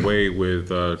we did away with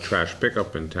trash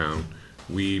pickup in town,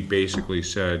 we basically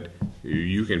said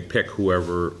you can pick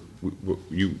whoever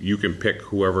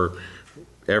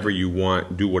ever you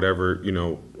want, do whatever,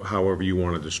 however you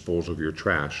want to dispose of your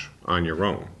trash on your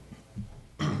own.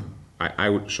 I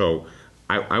would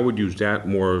use that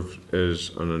more as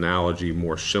an analogy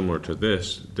more similar to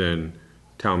this than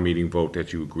town meeting vote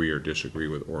that you agree or disagree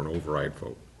with, or an override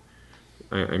vote.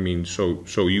 I mean, so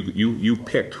you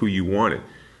picked who you wanted.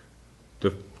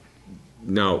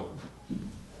 Now,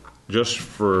 just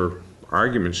for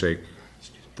argument's sake,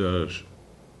 the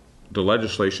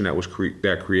legislation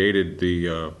that created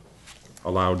the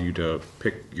allowed you to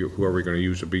pick whoever you're going to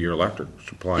use to be your electric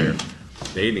supplier.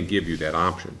 They didn't give you that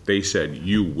option. They said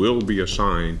you will be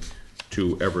assigned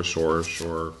to Eversource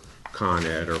or Con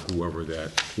Ed or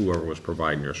whoever was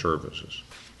providing your services.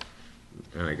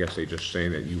 And I guess they just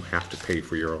saying that you have to pay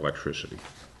for your electricity.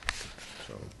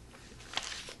 So,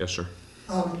 yes, sir.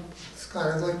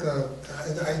 Scott, I'd like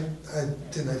I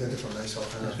didn't identify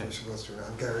myself. I'm not supposed to.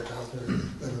 I'm Gary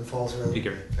Johnson, live in Falls Road. Hey,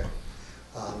 Gary. Okay.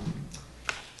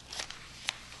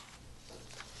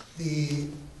 The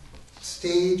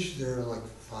stage, there are like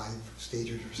 5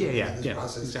 stages or something in this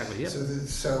process. Exactly. Yeah.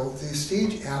 So the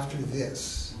stage after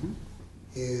this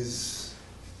is,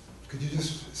 could you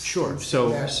just? Sure.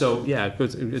 So yeah,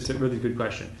 it's a really good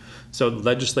question. So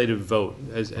legislative vote,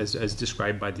 as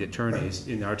described by the attorneys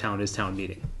in our town, is town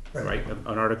meeting. Right.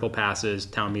 An article passes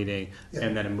town meeting,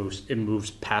 and then it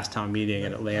moves past town meeting,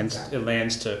 and it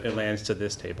lands to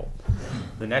this table.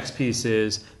 The next piece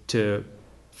is to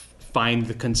find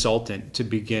the consultant to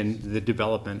begin the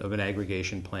development of an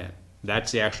aggregation plan.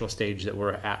 That's the actual stage that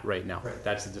we're at right now.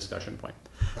 That's the discussion point.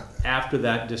 After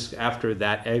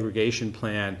that aggregation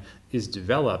plan is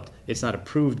developed, it's not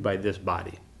approved by this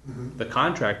body. The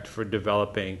contract for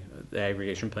developing the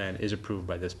aggregation plan is approved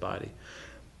by this body.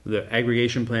 The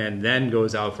aggregation plan then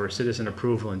goes out for citizen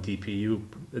approval and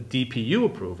DPU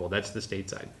approval. That's the state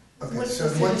side. Okay, What's so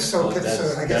the what,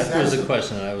 citizen? I guess That was that's, the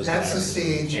question I was gonna that's the ask,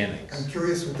 stage. mechanics. I'm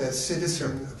curious what that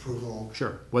citizen approval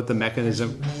Sure, what the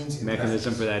mechanism means in practice.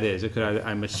 for that is. It could,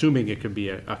 I'm assuming it could be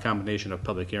a combination of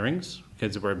public hearings,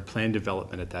 because we're in plan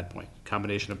development at that point.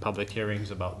 Combination of public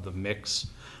hearings about the mix,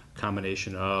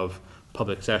 combination of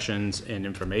public sessions and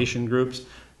information groups.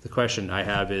 The question I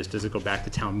have is, does it go back to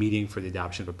town meeting for the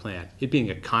adoption of a plan? It being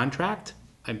a contract,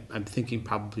 I'm thinking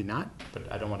probably not,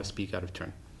 but I don't want to speak out of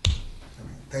turn.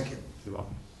 Okay, thank you. You're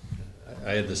welcome.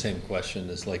 I had the same question,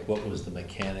 is like, what was the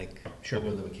mechanic? Sure. What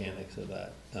were the mechanics of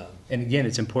that? And again,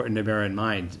 it's important to bear in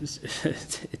mind,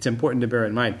 it's important to bear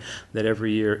in mind that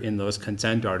every year in those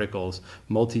consent articles,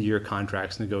 multi-year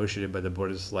contracts negotiated by the Board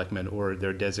of Selectmen or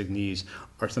their designees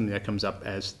are something that comes up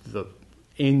as the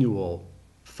annual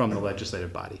from the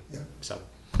legislative body. Yeah. So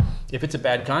if it's a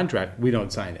bad contract, we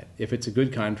don't sign it. If it's a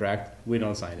good contract, we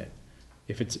don't sign it.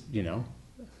 If it's,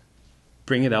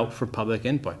 bring it out for public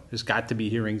input. There's got to be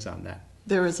hearings on that.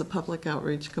 There is a public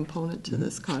outreach component to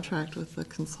this contract with the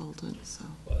consultant, so.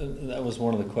 That was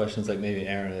one of the questions, like maybe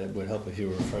Aaron, it would help if you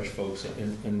refresh folks.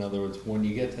 In other words, when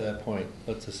you get to that point,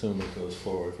 let's assume it goes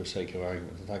forward for sake of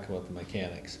argument, to talk about the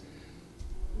mechanics.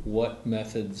 What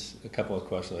methods, a couple of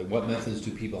questions, like what methods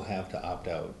do people have to opt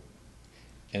out?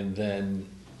 And then,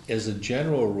 as a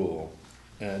general rule,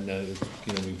 and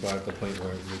we brought up the point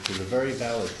which is a very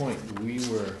valid point, we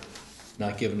were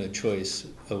not given a choice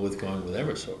with going with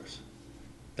Eversource.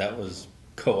 That was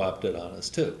co-opted on us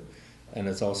too. And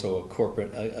it's also a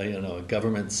corporate, a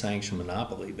government-sanctioned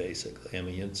monopoly, basically. I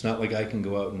mean, it's not like I can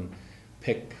go out and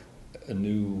pick a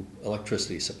new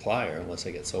electricity supplier unless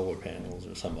I get solar panels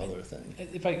or some other thing.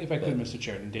 If I could, Mr.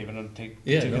 Chair, and David, I'll take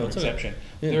Yeah, particular no, it's okay. exception.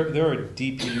 Yeah. There are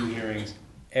DPU hearings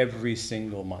every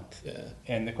single month. Yeah.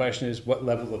 And the question is, what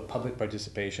level of public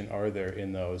participation are there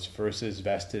in those versus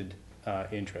vested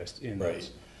interest in Right.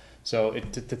 those? So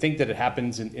to think that it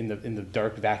happens in the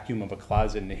dark vacuum of a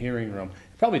closet in a hearing room,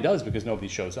 it probably does because nobody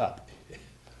shows up.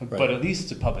 Right. But at least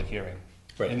it's a public hearing.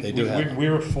 Right, And they do have them.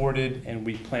 we're afforded, and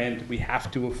we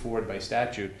have to afford by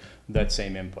statute that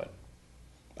same input.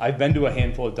 I've been to a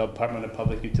handful of Department of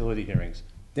Public Utility hearings.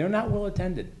 They're not well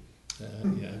attended.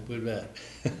 Yeah, good bet.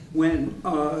 When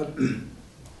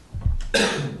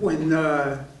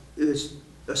this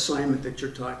assignment that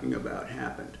you're talking about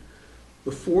happened,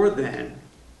 before then,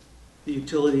 the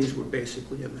utilities were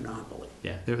basically a monopoly.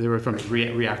 Yeah, they were from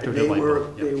reactor to They light were,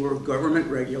 bulb. they were government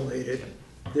regulated.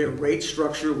 Their rate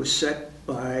structure was set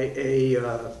by a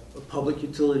public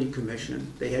utility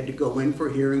commission. They had to go in for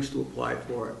hearings to apply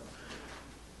for it.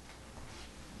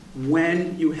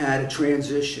 When you had a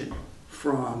transition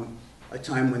from a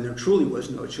time when there truly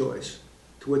was no choice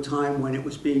to a time when it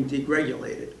was being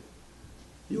deregulated,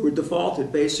 you were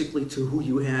defaulted basically to who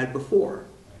you had before,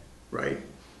 right?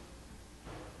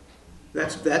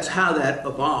 That's how that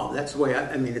evolved. That's the way,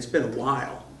 I mean, it's been a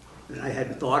while, and I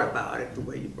hadn't thought about it the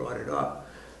way you brought it up.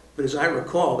 But as I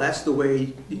recall, that's the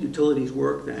way the utilities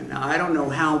work then. Now, I don't know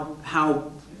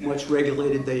how much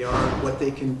regulated they are, what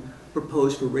they can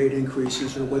propose for rate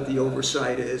increases, or what the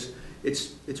oversight is.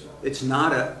 It's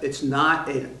not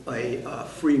a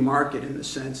free market in the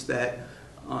sense that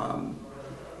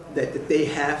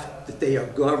that they are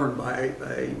governed by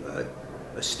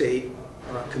a state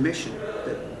commission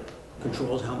that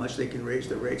controls how much they can raise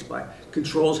their rates by,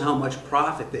 controls how much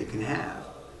profit they can have.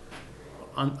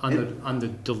 On the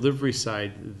delivery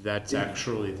side, that's Yeah.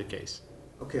 actually the case.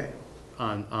 Okay.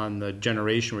 On the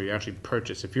generation where you actually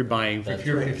purchase, if you're buying, That's if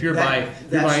you're right.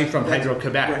 buying from That's-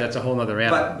 Hydro-Quebec, right. that's a whole other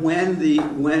animal. But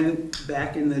when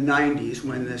back in the 90s,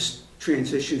 when this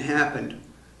transition happened,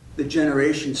 the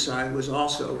generation side was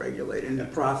also regulated, and the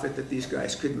profit that these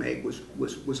guys could make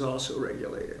was also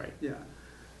regulated. Right. Yeah.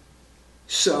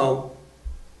 So,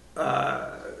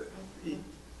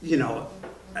 you know,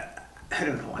 I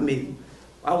don't know. I mean,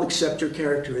 I'll accept your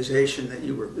characterization that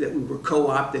we were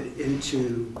co-opted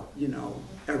into, you know,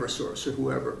 Eversource or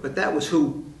whoever, but that was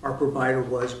who our provider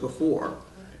was before.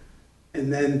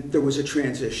 And then there was a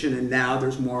transition, and now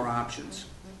there's more options.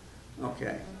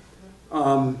 Okay.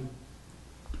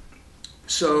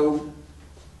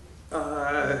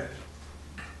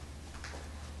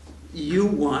 You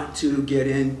want to get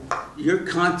in, you're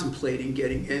contemplating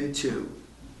getting into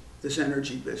this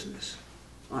energy business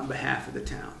on behalf of the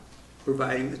town,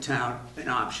 providing the town an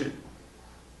option,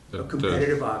 a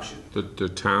competitive option. The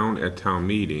town at town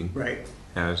meeting Right,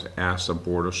 has asked the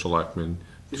Board of Selectmen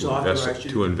Is to authorized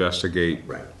you to investigate.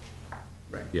 right,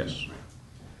 right. Yes. right.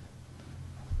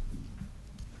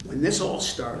 When this all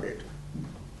started,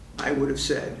 I would have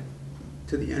said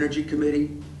to the Energy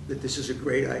Committee that this is a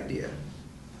great idea,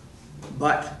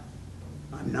 but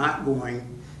I'm not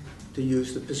going to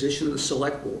use the position of the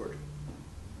select board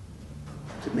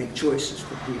to make choices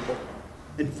for people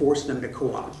and force them to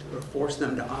co-opt or force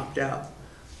them to opt out.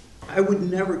 I would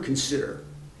never consider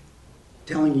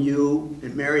telling you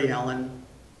and Mary Ellen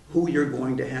who you're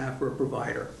going to have for a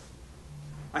provider.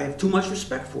 I have too much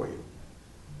respect for you.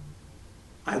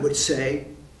 I would say,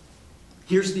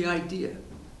 here's the idea.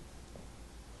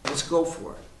 Let's go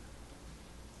for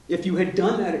it. If you had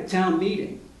done that at town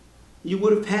meeting, you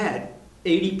would have had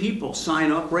 80 people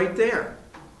sign up right there.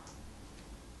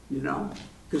 You know,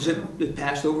 because it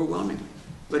passed overwhelmingly.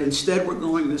 But instead, we're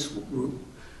going this route.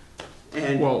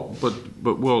 And Well,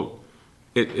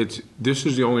 this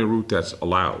is the only route that's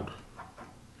allowed.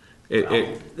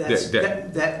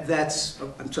 that's,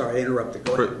 I'm sorry, I interrupted.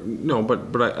 Go ahead. No,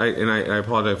 but I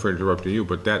apologize for interrupting you,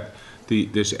 but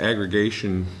this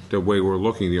aggregation, the way we're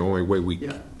looking, the only way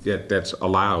that's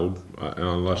allowed,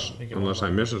 unless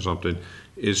I'm missing something,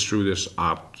 is through this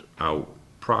opt-out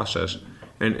process.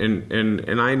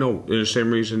 And I know, in the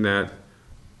same reason that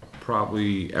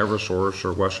probably Eversource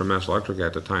or Western Mass Electric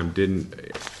at the time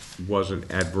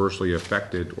wasn't adversely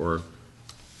affected, or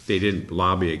they didn't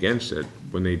lobby against it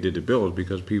when they did the bills,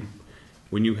 because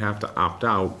when you have to opt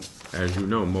out, as you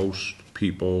know, most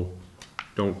people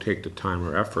don't take the time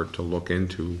or effort to look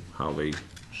into how they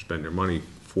spend their money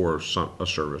for a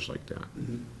service like that.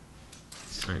 Mm-hmm.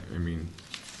 I mean.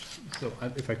 So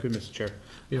if I could, Mr. Chair,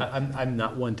 Yeah. I'm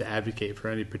not one to advocate for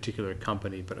any particular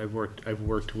company, but I've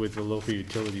worked with the local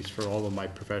utilities for all of my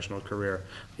professional career.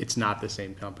 It's not the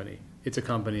same company. It's a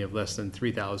company of less than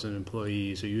 3,000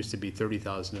 employees. It used to be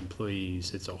 30,000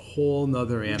 employees. It's a whole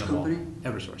nother animal. company?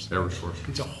 Eversource. Eversource.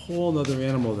 It's a whole nother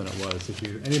animal than it was.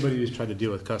 Anybody who's tried to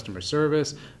deal with customer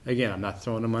service, again, I'm not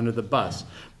throwing them under the bus,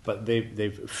 but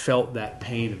they've felt that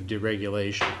pain of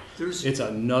deregulation. It's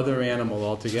another animal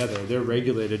altogether. They're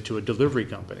regulated to a delivery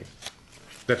company.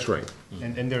 That's right.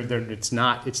 And it's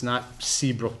not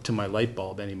Seabrook to my light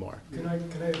bulb anymore. Can I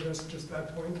address just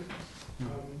that point?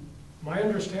 My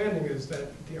understanding is that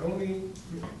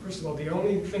first of all, the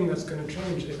only thing that's going to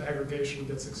change if aggregation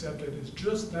gets accepted is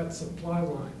just that supply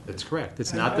line. That's correct.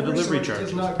 It's And not the delivery Eversource charges.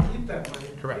 does not keep that money.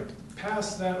 Correct. It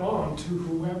pass that on to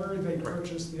whoever they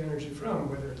purchase the energy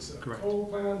from, whether it's a Correct. coal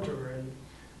plant or a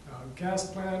gas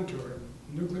plant or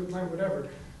a nuclear plant, whatever.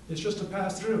 It's just a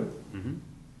pass-through. Mm-hmm.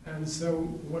 And so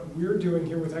what we're doing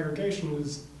here with aggregation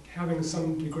is having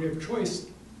some degree of choice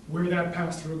where that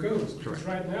pass-through goes. Because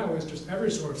right now, it's just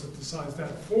Eversource that decides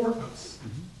that for us.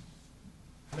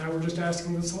 Mm-hmm. Now we're just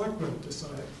asking the selectmen to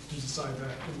decide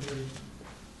that in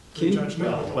Can- their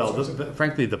judgment.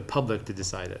 Frankly, the public to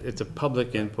decide it. It's a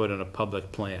public input and a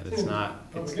public plan. It's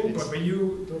not. Public input, but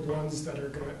you, the ones that are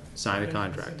going to Sign a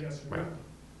contract. say yes or no, Right.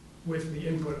 with the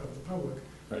input of the public.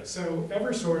 Right. So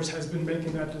Eversource has been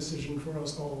making that decision for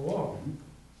us all along,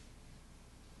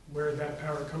 where that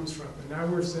power comes from. And now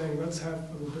we're saying, let's have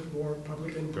a little bit more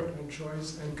public input and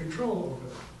choice and control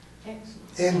over that. Excellent.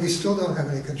 And we still don't have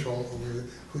any control over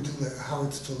how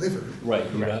it's delivered. Right,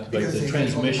 but Because the they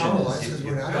control the transmission power lines, is, because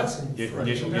we're not That's- asking for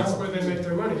you- it. And that's where they make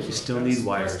their money. You still That's- need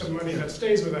wires. That's the money that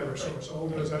stays with Eversource, all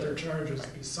those other charges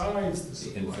besides the the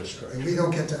supply. infrastructure. And we don't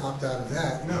get to opt out of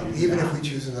that, No. even if we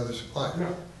choose another supplier.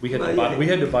 No, We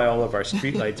had to buy all of our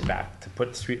streetlights back to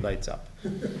put streetlights up.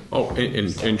 Oh,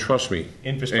 and trust me.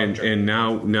 Infrastructure. And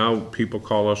now people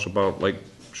call us about like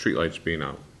streetlights being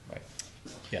out. Right.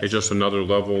 Yes. It's just another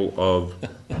level of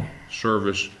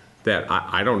service that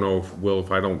I don't know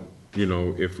if I don't,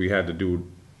 if we had to do,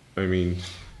 I mean,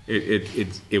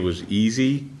 it was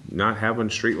easy not having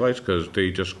streetlights because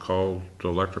they just called the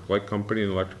electric light company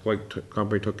and the electric light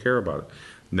company took care about it.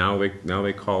 Now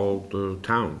they call the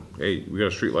town, hey, we got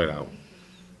a streetlight out.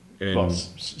 And Well,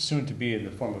 soon to be in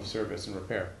the form of service and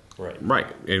repair. Right. right,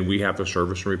 and we have to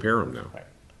service and repair them now. Right.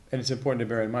 And it's important to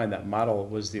bear in mind that model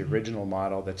was the original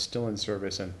model that's still in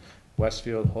service in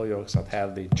Westfield, Holyoke, South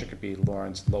Hadley, Chicopee,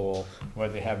 Lawrence, Lowell, where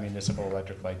they have municipal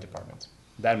electric light departments.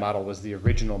 That model was the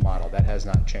original model. That has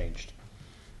not changed.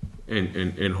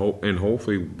 And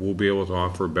hopefully we'll be able to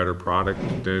offer a better product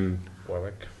than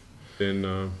what's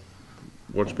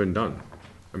been done.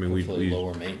 I mean, Hopefully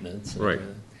lower maintenance. and Right.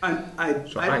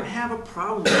 everything. I don't have a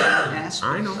problem with that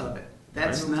aspect know. of it.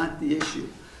 That's not the issue.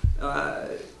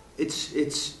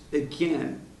 It's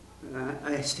again,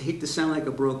 I hate to sound like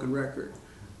a broken record,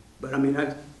 but I mean,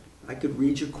 I could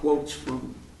read you quotes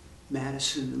from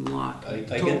Madison and Locke. I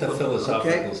get the philosophical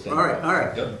Okay? standpoint. All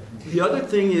right. Yep. The other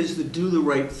thing is to do the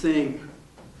right thing.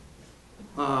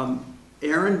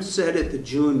 Aaron said at the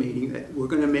June meeting that we're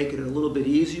going to make it a little bit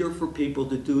easier for people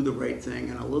to do the right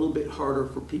thing and a little bit harder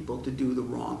for people to do the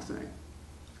wrong thing.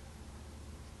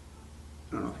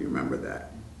 I don't know if you remember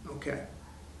that. Okay.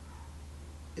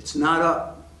 It's not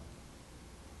up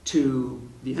to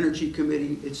the Energy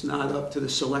Committee, it's not up to the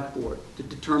Select Board to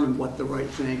determine what the right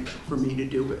thing for me to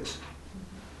do is.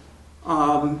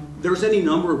 There's any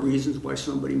number of reasons why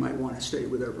somebody might want to stay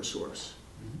with Eversource.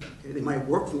 Okay, they might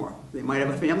work for them. They might have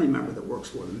a family member that works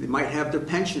for them. They might have their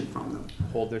pension from them.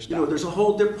 Hold their You know, stock. there's a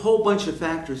whole bunch of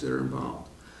factors that are involved.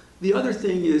 The other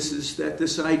thing is that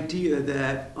this idea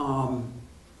that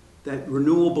that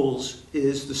renewables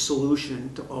is the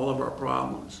solution to all of our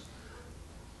problems.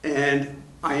 And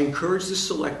I encourage the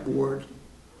Select Board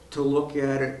to look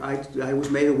at it. I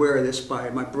was made aware of this by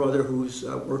my brother who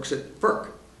works at FERC.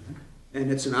 And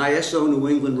it's an ISO New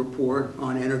England report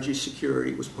on energy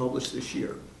security. It was published this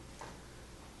year.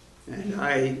 And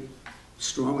I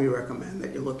strongly recommend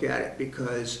that you look at it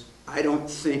because I don't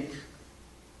think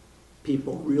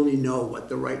people really know what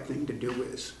the right thing to do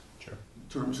is. Sure. In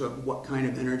terms of what kind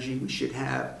of energy we should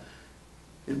have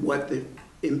and what the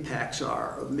impacts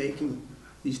are of making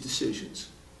these decisions.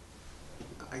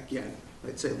 Again,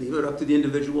 I'd say leave it up to the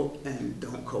individual and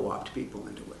don't co-opt people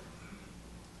into it.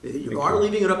 You are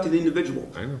leaving it up to the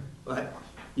individual. I know. But,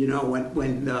 you know,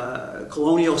 when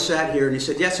Colonial sat here and he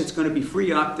said, yes, it's going to be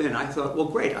free opt-in, I thought, well,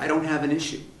 great, I don't have an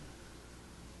issue.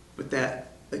 But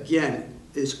that, again,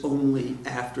 is only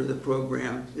after the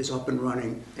program is up and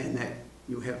running and that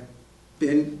you have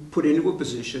been put into a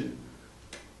position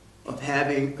of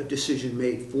having a decision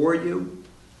made for you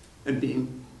and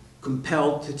being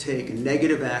compelled to take a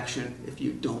negative action if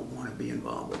you don't want to be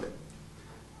involved with it.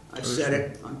 I've said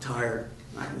it, I'm tired,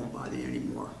 I won't bother you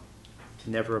anymore.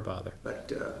 Never a bother. But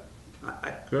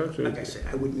Gotcha. like I say,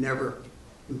 I would never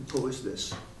impose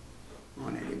this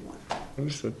on anyone.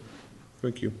 Understood.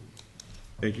 Thank you.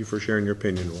 Thank you for sharing your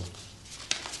opinion, Will.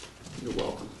 You're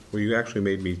welcome. Well, you actually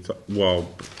made me, well,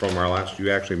 from our last,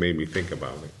 you actually made me think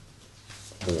about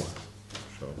it more.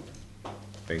 So,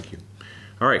 thank you.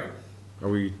 All right. Are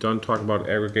we done talking about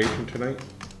aggregation tonight?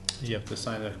 You have to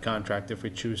sign a contract if we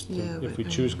choose to, Yeah, if we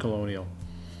but- choose Colonial.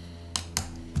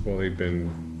 Well, they've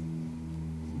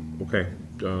been, okay,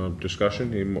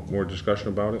 discussion, any more discussion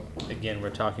about it? Again, we're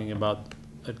talking about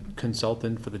a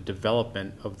consultant for the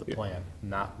development of the Yeah. plan,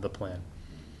 not the plan.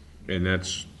 And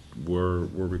that's, we're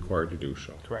required to do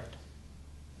so. Correct.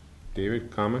 David,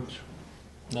 comments?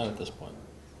 Not at this point.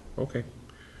 Okay.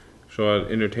 So I'll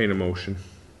entertain a motion.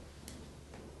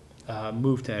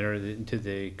 Move to enter into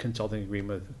the consulting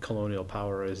agreement with Colonial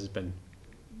Power as has been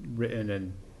written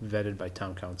and vetted by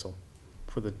town council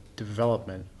for the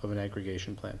development of an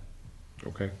aggregation plan.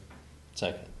 Okay.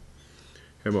 Second.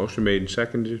 A motion made and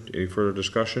seconded. Any further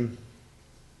discussion?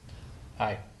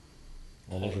 Aye.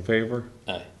 All those in favor?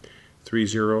 Aye.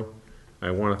 3-0.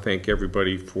 I want to thank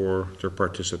everybody for their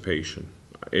participation.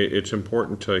 It's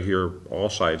important to hear all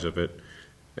sides of it,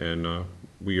 and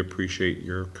we appreciate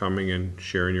your coming and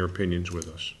sharing your opinions with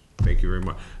us. Thank you very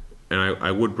much. And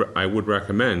I would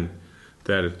recommend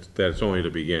that it's only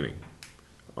the beginning.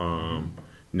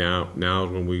 Now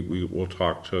when we will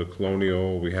talk to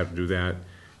Colonial, we have to do that,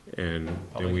 and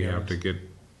then we have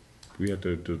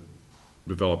to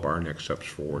develop our next steps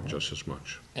forward just as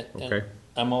much. Okay.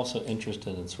 I'm also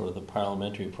interested in sort of the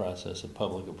parliamentary process of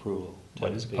public approval.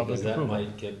 What is public because that approval?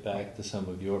 might get back to some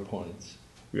of your points.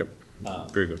 Yep. Um,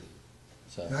 Very good.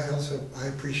 So, And I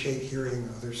appreciate hearing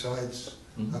other sides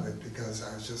Mhm. of it, because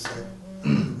I was just like,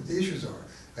 the issues are,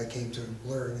 I came to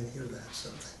learn and hear that, so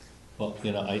thank you. well,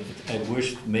 you know, I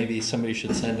wish maybe somebody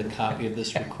should send a copy of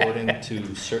this recording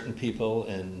to certain people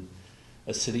in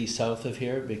a city south of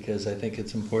here, because I think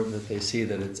it's important that they see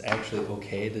that it's actually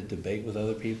okay to debate with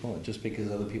other people, and just because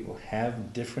other people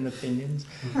have different opinions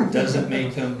doesn't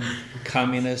make them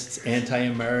communists,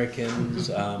 anti-Americans.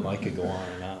 I could go on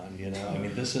and on, you know. I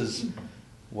mean, this is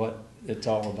what it's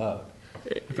all about.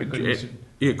 If I could-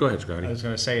 Yeah, go ahead, Scotty. I was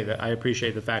going to say that I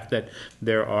appreciate the fact that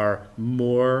there are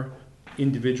more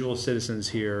individual citizens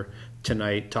here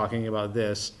tonight talking about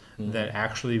this that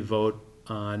actually vote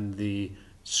on the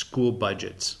school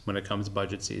budgets when it comes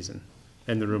budget season.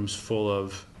 And the room's full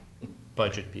of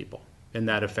budget people. And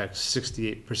that affects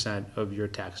 68% of your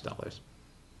tax dollars.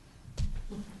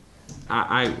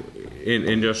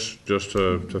 And just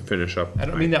to finish up. I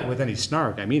don't mean that with any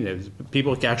snark. I mean,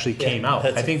 people actually came out.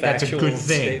 I think that's a good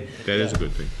thing. That is a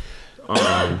good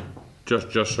thing.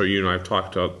 Just so you know, I've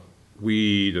talked to,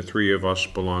 the three of us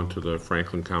belong to the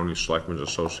Franklin County Selectmen's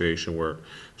Association, where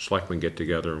selectmen get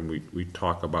together and we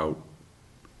talk about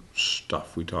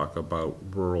stuff. We talk about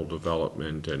rural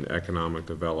development and economic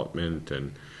development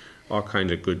and all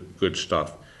kinds of good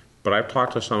stuff. But I've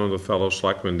talked to some of the fellow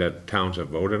selectmen that towns have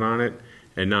voted on it,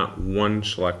 and not one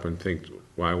selectman thinks,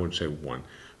 well, I wouldn't say one,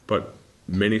 but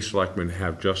many selectmen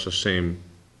have just the same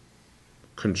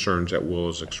concerns that Will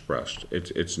has expressed.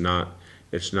 It's not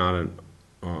an,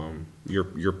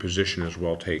 your position is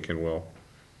well taken, Will.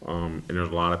 And there's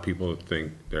a lot of people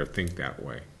that think that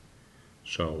way.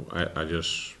 So I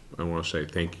want to say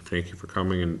thank you for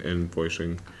coming and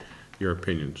voicing your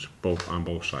opinions, on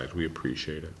both sides. We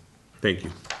appreciate it. Thank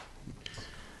you.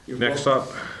 Next up,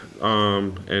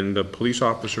 and the police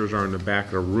officers are in the back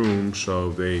of the room,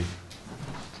 so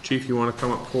Chief, you want to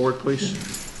come up forward, please?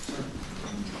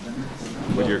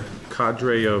 With your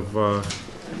cadre of...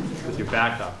 With your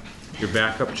backup. Your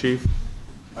backup, Chief?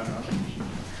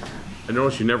 I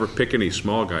notice you never pick any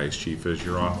small guys, Chief, as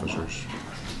your officers.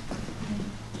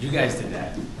 You guys did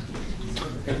that.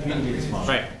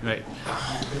 Right.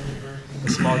 A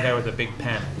small guy with a big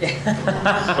pen.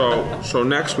 So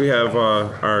next we have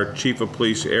our Chief of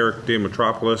Police, Eric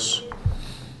DeMetropoulos,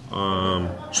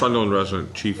 Sunderland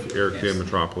resident, Chief Eric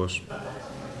DeMetropoulos.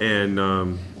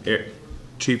 And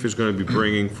Chief is going to be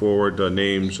bringing forward the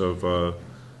names of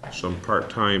some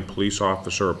part-time police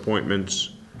officer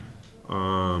appointments.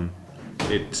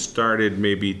 It started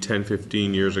maybe 10,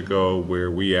 15 years ago where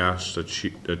we asked the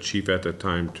chief at the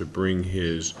time to bring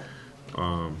his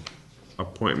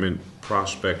appointment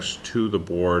prospects to the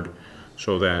board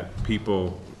so that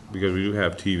people, because we do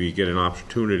have TV, get an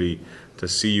opportunity to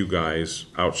see you guys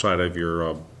outside of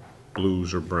your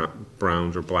blues or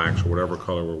browns or blacks or whatever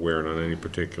color we're wearing on any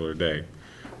particular day.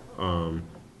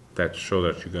 That show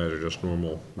that you guys are just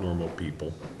normal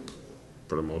people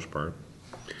for the most part.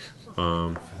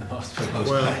 Well, come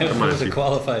on, it was a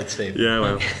qualified statement. Yeah,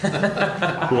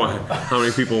 well, how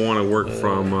many people want to work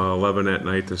from 11 at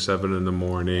night to 7 in the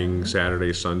morning,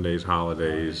 Saturdays, Sundays,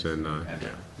 holidays, and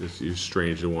it's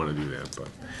strange to want to do that. But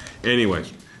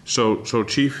anyways, so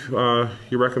Chief, your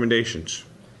recommendations?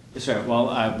 Yes, sir.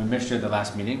 Well, we missed you at the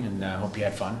last meeting, and I hope you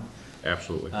had fun.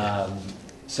 Absolutely.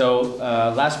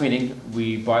 Last meeting,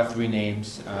 we brought 3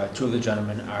 names. 2 of the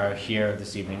gentlemen are here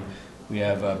this evening. We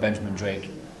have Benjamin Drake.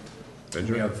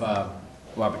 We have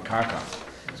Robert Karkoff.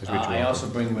 I also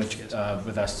bring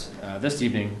with us this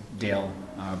evening Dale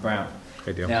Brown.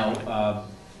 Hey, Dale. Now,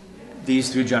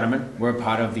 these 3 gentlemen were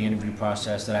part of the interview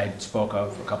process that I spoke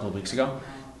of a couple of weeks ago.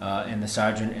 And the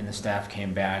sergeant and the staff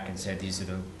came back and said these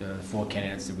are the 4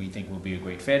 candidates that we think will be a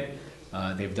great fit.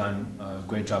 They've done a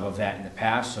great job of that in the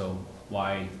past, so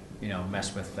why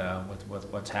mess with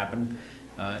what's happened?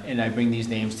 And I bring these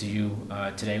names to you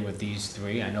today with these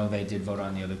 3. I know they did vote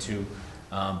on the other 2,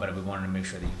 but we wanted to make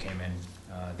sure that you came in.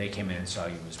 They came in and saw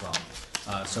you as well.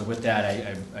 So with that,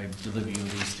 I deliver you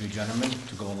these 3 gentlemen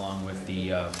to go along with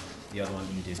the other one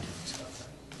that you did 2 weeks ago.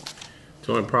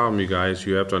 The only problem, you guys,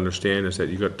 you have to understand is that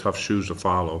you got tough shoes to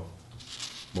follow.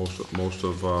 Most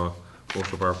of our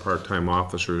part-time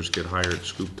officers get hired,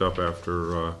 scooped up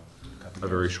after a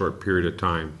very short period of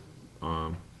time.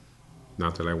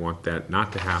 Not that I want that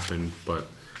not to happen, but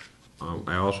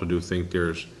I also do think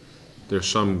there's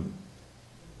some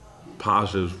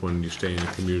positives when you stay in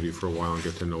the community for a while and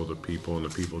get to know the people, and the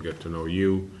people get to know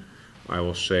you. I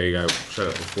will say, I've said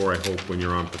it before, I hope when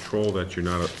you're on patrol that you're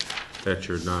not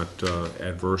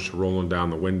adverse to rolling down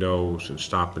the windows and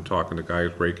stopping talking to guys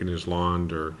breaking his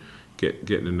lawn, or getting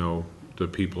to know the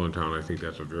people in town. I think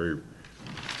that's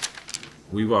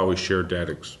we've always shared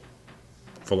that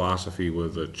philosophy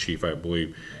with the chief. I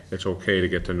believe it's okay to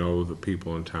get to know the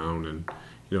people in town, and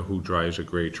who drives a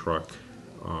gray truck,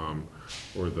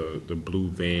 or the blue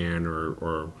van,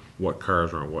 or what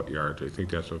cars are on what yards. I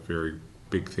think that's a very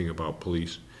big thing about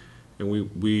police, and we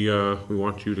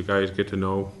want you to guys get to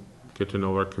know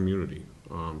our community.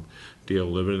 Dale,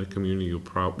 living in the community, you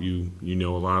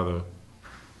know a lot of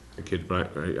the kids.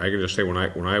 But I can just say when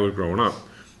I was growing up,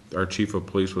 our chief of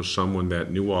police was someone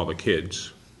that knew all the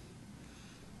kids.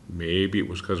 Maybe it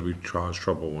was because we caused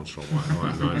trouble once in a while.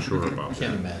 I'm not sure about that. I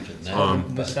can't imagine that.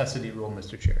 Necessity rule,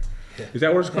 Mr. Chair. Is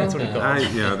that what it's called? That's what it's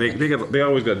called. They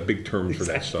always got big terms for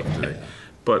that stuff today.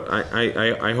 But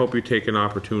I hope you take an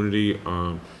opportunity,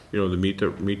 to meet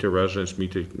the residents,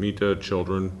 meet the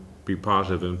children, be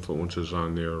positive influences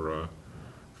on there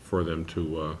for them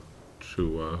to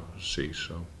see.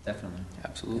 So Definitely.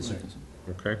 Absolutely.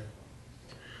 okay.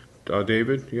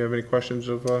 David, do you have any questions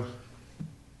of?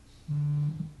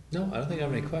 No, I don't think I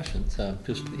have any questions.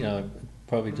 Just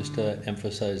probably just to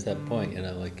emphasize that point.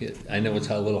 I know it's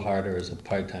a little harder as a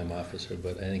part-time officer,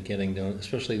 but I think getting to,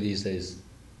 especially these days,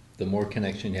 the more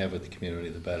connection you have with the community,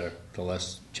 the better. The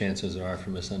less chances there are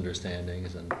for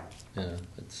misunderstandings, and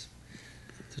it's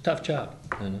a tough job.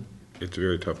 It's a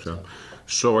very tough job.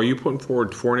 So, are you putting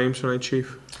forward 4 names tonight,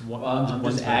 Chief? I'm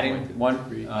just adding one.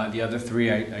 The other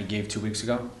 3 I gave 2 weeks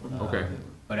ago. Okay.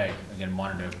 But I again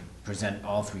wanted to present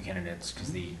all three candidates,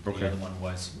 because the Okay. other one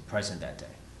was present that day.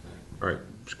 All right,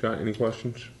 Scott, any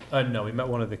questions? No, we met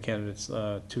one of the candidates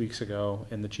 2 weeks ago,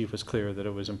 and the chief was clear that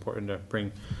it was important to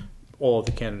bring all of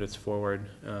the candidates forward,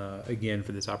 again,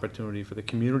 for this opportunity for the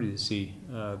community to see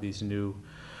these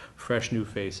fresh new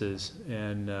faces,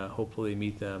 and hopefully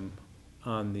meet them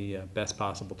on the best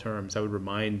possible terms. I would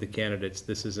remind the candidates,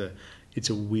 it's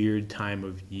a weird time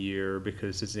of year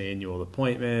because it's an annual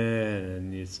appointment,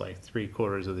 and it's like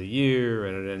 3/4 of the year,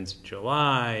 and it ends in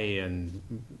July, and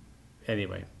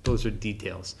anyway, those are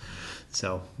details.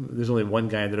 So there's only one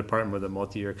guy in the department with a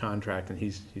multi-year contract, and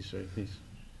he's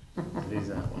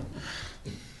that one.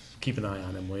 Keep an eye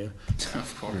on him, will you?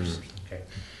 Of course. Okay.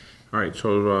 All right,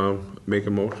 so make a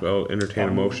motion, I'll entertain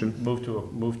a motion.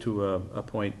 Move to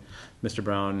appoint Mr.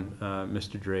 Brown,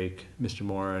 Mr. Drake, Mr.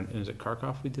 Moore, and is it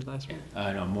Karkoff we did last week?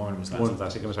 No, Moran was Warren was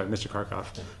last week. I'm sorry, Mr.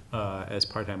 Karkoff, as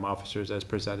part-time officers as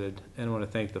presented. And I want to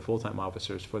thank the full-time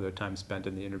officers for their time spent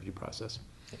in the interview process.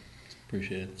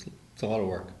 Appreciate it. It's a lot of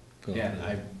work.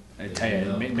 Yeah, I tell you,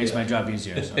 it makes my job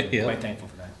easier, so I'm Yeah. quite thankful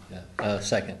for that. Yeah.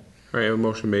 Second. All right, I have a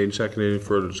motion made and seconded. Any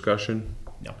further discussion?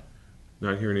 No.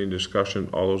 Not hearing any discussion.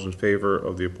 All those in favor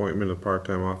of the appointment of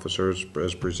part-time officers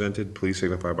as presented, please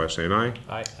signify by saying aye.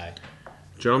 Aye. Aye.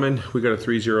 Gentlemen, we got a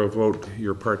 3-0 vote,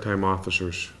 your part-time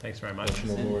officers. Thanks very much.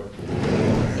 Motion award.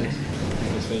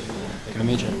 Can I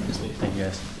meet you? Thank you,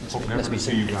 guys. Hope never to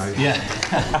see you guys. Yeah.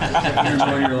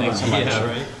 Yeah,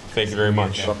 right. Thank you very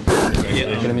much.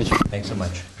 Good to meet you. Thanks so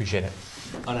much. Appreciate it.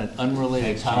 On an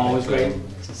unrelated topic. Always great.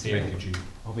 Nice to see you. Thank you, Chief.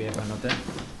 Hope you have fun out there.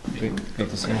 Great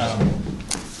to see you.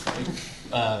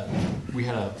 We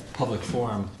had a public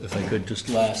forum, if I could, just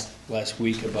last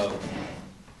week about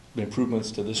the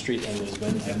improvements to the street, and there's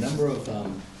been a number of,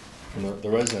 the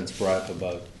residents brought up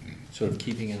about sort of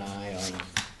keeping an eye on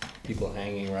people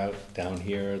hanging out down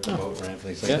here at the boat ramp,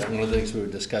 things like that. One of the things we were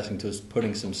discussing too is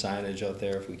putting some signage out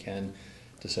there if we can,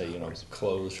 to say,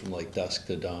 closed from like dusk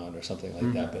to dawn or something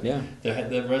like that. But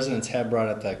the residents have brought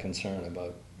up that concern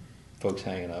about folks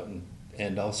hanging out,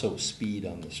 and also speed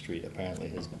on the street apparently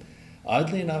has,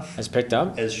 oddly enough, Has picked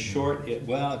up? as short.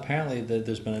 Well, apparently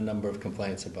there's been a number of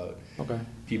complaints about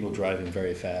people driving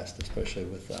very fast, especially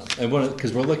with and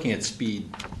because we're looking at speed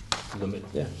limit,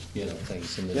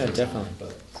 things in the design, definitely.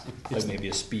 but like maybe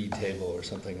a speed table or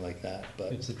something like that.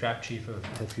 But It's the trap chief of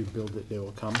if you build it, they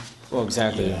will come. Well,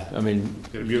 exactly. Yeah. I mean,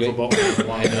 Got a beautiful boat.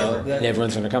 I know that,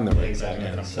 everyone's going to come that way.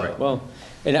 exactly. So, Well,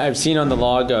 and I've seen on the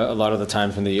log a lot of the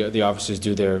times when the officers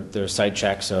do their site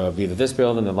checks of either this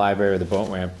building, the library, or the boat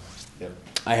ramp. Yep.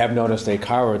 I have noticed a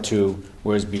car or two,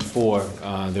 whereas before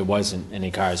there wasn't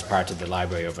any cars parked at the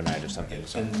library overnight or something.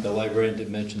 So. And the librarian did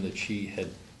mention that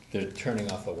they're turning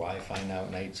off the Wi-Fi now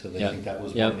at night, so they think that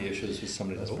was one of the issues with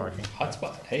somebody that's parking.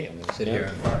 Hotspot, hey, I'm gonna sit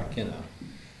here and park,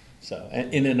 So,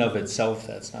 and in and of itself,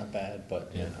 that's not bad,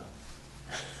 but, You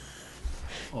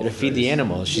gotta feed the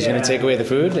animals. She's gonna take away the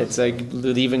food. It's like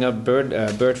leaving a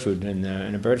bird food in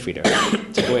a bird feeder.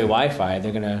 Take away Wi-Fi,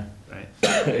 they're gonna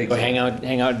go hang out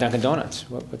at Dunkin' Donuts.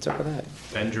 What's up with that?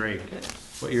 Ben Drake.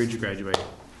 What year did you graduate?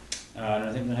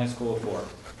 I think in high school 4.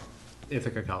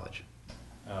 Ithaca College.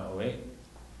 Wait.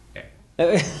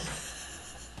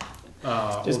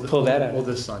 Just pull that out.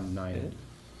 Oldest son, 9.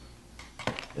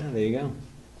 Yeah, there you go.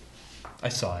 I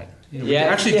saw it. Yeah. I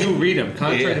actually do read them,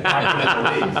 contrary to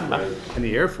popular belief. And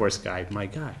the Air Force guy, my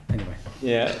God. Anyway,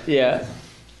 Yeah.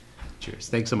 cheers.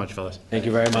 Thanks so much, fellas. Thank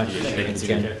you very much. Thanks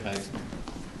again.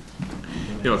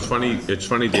 It's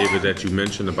funny, David, that you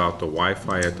mentioned about the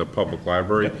Wi-Fi at the public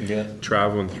library. Yeah.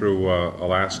 Traveling through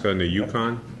Alaska and the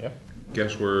Yukon. Yep.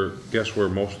 Guess where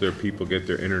most of their people get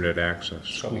their internet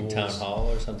access? probably town hall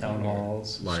or something. Town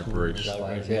halls, Libraries.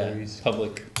 Libraries, yeah,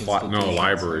 public No, institutions.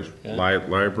 libraries. Yeah.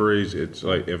 Libraries, it's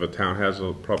like if a town has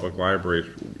a public library,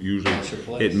 it's usually, That's your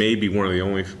place. it may be one of the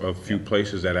only, a few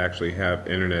places that actually have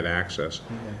internet access.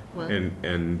 Well,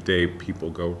 And people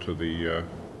go to the,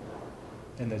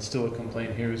 And that's still a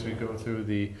complaint here as we go through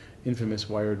the infamous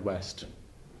Wired West,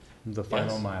 the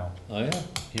final Yes. mile, Oh, yeah.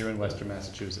 here in Western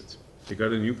Massachusetts. they got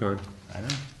it in Yukon. I know.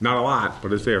 Not a lot,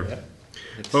 but it's there. Yep.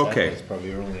 Okay. It's probably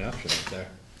your only option up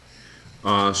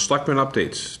there. Selectmen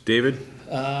updates. David?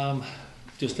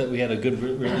 Just that we had a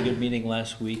really good meeting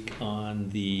last week on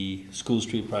the School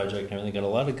Street project and everything. Got a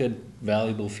lot of good,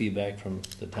 valuable feedback from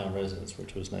the town residents,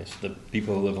 which was nice. The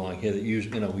people who live along here that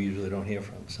we usually don't hear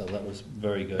from, so that was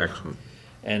very good. Excellent.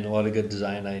 And a lot of good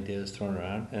design ideas thrown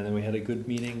around. And then we had a good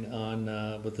meeting on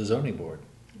with the zoning board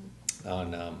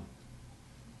on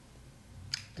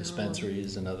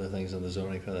dispensaries and other things in the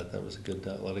zoning for that. That was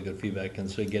a lot of good feedback. And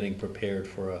so getting prepared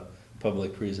for a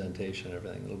public presentation and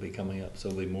everything that'll be coming up. So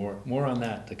there'll be more on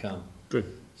that to come. Good.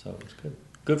 So it's good.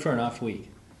 Good for an off week.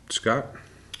 Scott?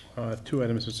 Two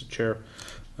items, Mr. Chair.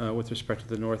 With respect to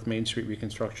the North Main Street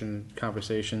reconstruction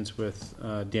conversations with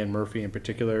Dan Murphy in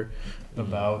particular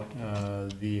about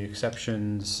the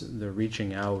exceptions, the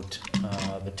reaching out,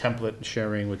 the template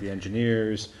sharing with the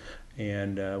engineers,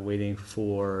 and waiting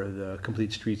for the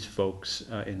Complete Streets folks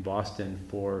in Boston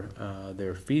for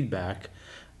their feedback.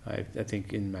 I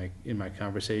think in my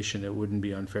conversation, it wouldn't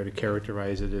be unfair to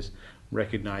characterize it as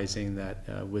recognizing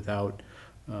that without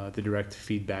the direct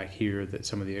feedback here, that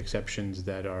some of the exceptions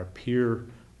that our peer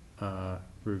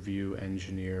review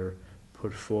engineer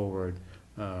put forward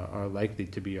are likely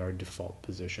to be our default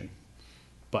position.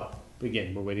 But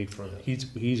again, we're waiting for,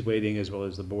 he's waiting, as well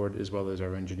as the board, as well as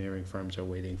our engineering firms are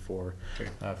waiting for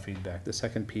feedback. The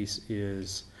second piece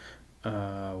is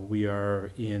we are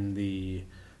in the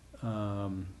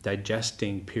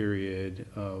digesting period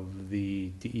of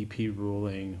the DEP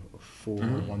ruling for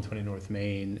 120 North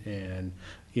Main, and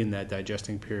in that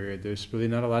digesting period, there's really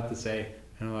not a lot to say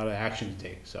and a lot of action to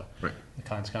take. So Right. the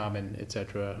CONSCOM and et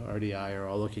cetera, RDI are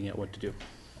all looking at what to do.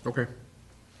 Okay.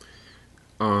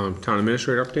 Town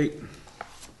administrator update?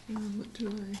 What do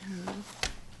I have?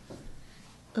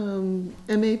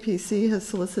 MAPC has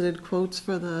solicited quotes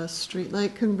for the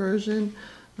streetlight conversion.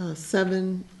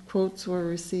 7 quotes were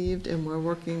received, and we're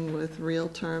working with Real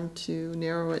Term to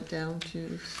narrow it down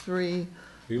to 3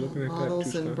 Are you looking at that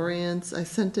models too, and Scott? brands. I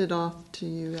sent it off to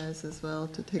you guys as well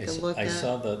to take a look I at.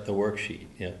 saw the worksheet,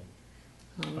 yeah.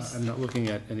 I'm not looking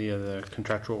at any of the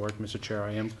contractual work, Mr. Chair.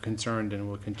 I am concerned and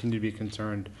will continue to be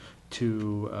concerned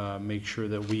to make sure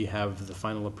that we have the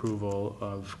final approval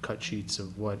of cut sheets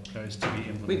of what is to be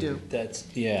implemented. We do.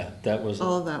 That was,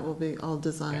 All of that will be, all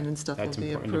design and stuff will That's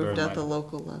be important to bear approved in at the mind.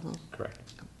 local level.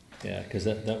 Correct. yeah, because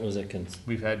that was a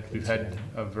We've had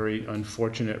a very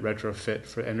unfortunate retrofit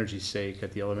for energy's sake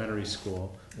at the elementary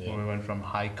school, where we went from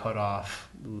high cutoff,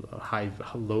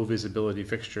 low visibility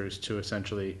fixtures to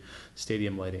essentially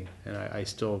stadium lighting, and it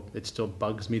still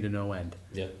bugs me to no end.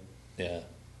 yeah.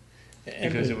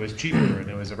 Because it was cheaper and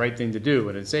it was the right thing to do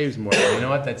and it saves more. But you know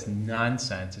what? That's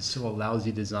nonsense. It's still a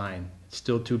lousy design. It's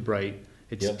still too bright.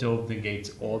 It still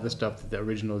negates all the stuff that the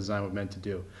original design was meant to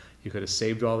do. You could have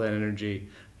saved all that energy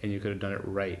and you could have done it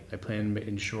right. I plan to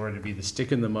ensure to be the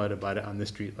stick in the mud about it on the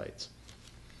streetlights.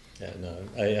 Yeah, no,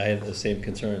 I had the same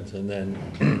concerns, and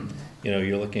then,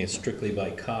 you're looking at strictly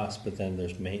by cost, but then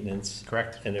there's maintenance.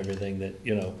 Correct. And everything that,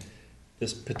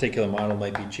 this particular model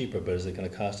might be cheaper, but is it gonna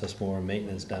cost us more in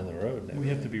maintenance down the road? and We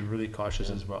have to everything? be really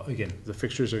cautious as well. Again, the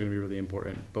fixtures are going to be really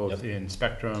important, both in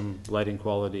spectrum, lighting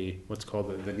quality, what's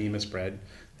called the NEMA spread.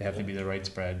 They have to be the right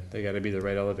spread. They got to be the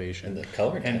right elevation. And the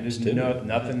color And temps there's too.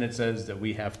 nothing that says that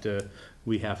we have to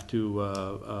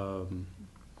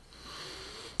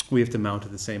mount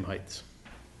at the same heights.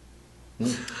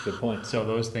 Good point. So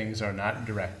those things are not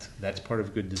direct. That's part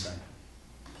of good design.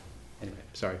 Anyway,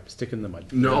 sorry, stick in the mud.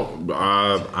 No,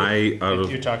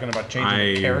 You're talking about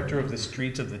changing the character of the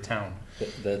streets of the town.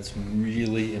 That's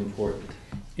really important.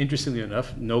 Interestingly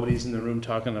enough, nobody's in the room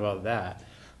talking about that.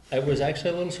 I was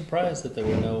actually a little surprised that there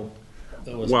wasn't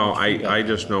well, much feedback I on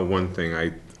just that. know one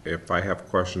thing. If I have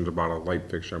questions about a light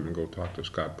fixture, I'm gonna go talk to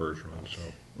Scott Bergeron,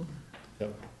 so.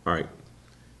 Yep. All right.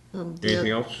 The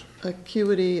Anything else?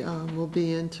 Acuity will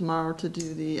be in tomorrow to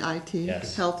do the IT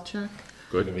Yes. health check.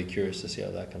 I'm gonna be curious to see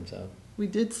how that comes out. We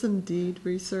did some deed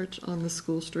research on the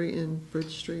School Street and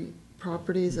Bridge Street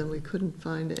properties, and we couldn't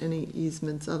find any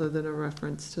easements other than a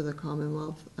reference to the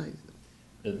Commonwealth.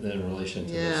 In relation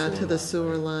to the Yeah, sewer to the line,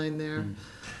 sewer right? line there.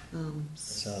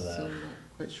 saw that. So I'm not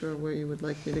quite sure where you would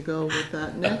like me to go with that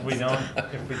If next.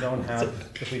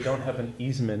 we don't have an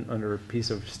easement under a piece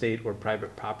of state or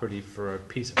private property for a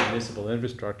piece of municipal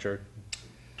infrastructure,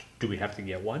 do we have to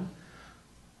get one?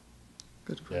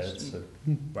 Good Yeah, it's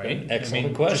question. Right? Excellent I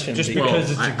mean, question, Just because-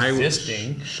 because it's I was-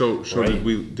 existing. So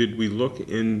Right. did we look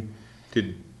in,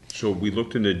 so we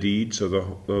looked in the deeds of the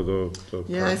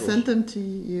Yeah, I parcels? sent them to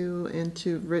you and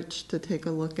to Rich to take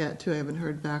a look at too. I haven't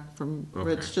heard back from Okay.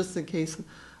 Rich, just in case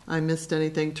I missed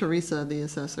anything. Teresa, the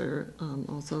assessor,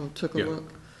 also took a Yeah.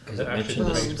 look. Because it That actually mentioned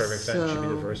makes this. perfect sense. She'd be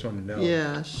the So, first one to know.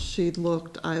 Yeah, she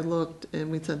looked, I looked,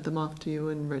 and we sent them off to you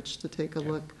and Rich to take a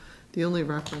look. The only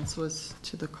reference was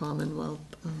to the Commonwealth.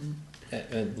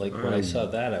 And like, when I saw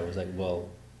that, I was like, well,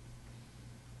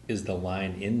 is the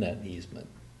line in that easement?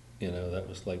 That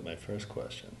was like my first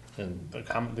question. And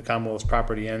The Commonwealth's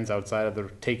property ends outside of the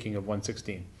taking of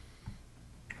 116.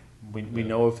 We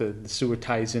know if the sewer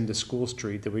ties into School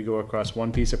Street, that we go across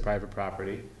one piece of private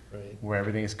property right, where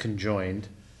everything is conjoined,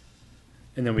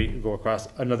 and then we go across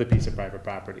another piece of private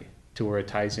property to where it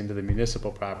ties into the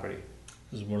municipal property.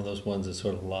 This is one of those ones that's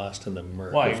sort of lost in the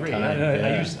murk Well, I of agree. time.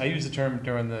 I used the term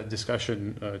during the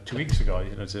discussion 2 weeks ago.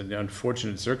 You know, it's an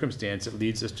unfortunate circumstance. It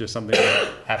leads us to something we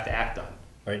have to act on.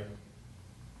 Right.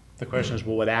 The question is,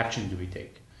 well, what action do we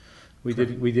take? We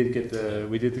did get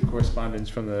the correspondence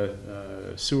from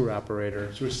the sewer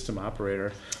system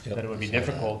operator, Yep, that it would be saw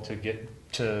difficult to get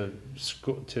to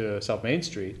South Main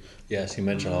Street. Yes, you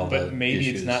mentioned all the But maybe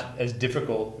it's issues. not as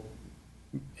difficult.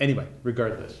 Anyway,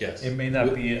 regardless, Yes. it may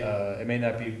not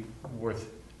be worth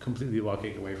completely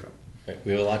walking away from. Right,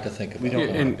 we have a lot to think about. We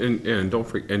don't- And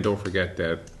don't forget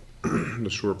that the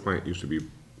sewer plant used to be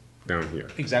down here.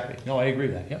 Exactly. No, I agree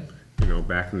with that. Yep. You know,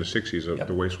 back in the 60s, Yep.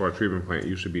 the wastewater treatment plant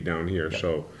used to be down here, Yep.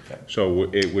 so, Yep. so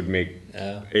it would make,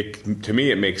 to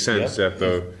me, it makes sense Yep. that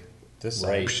the, This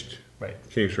Right. Right.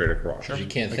 came straight across. Sure. You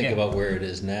can't think Again. about where it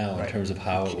is now in Right. terms of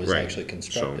how it was Right. actually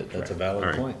constructed. So- That's a All valid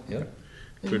right. point, yep.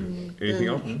 Good. And Anything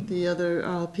else? then the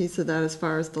other piece of that, as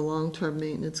far as the long-term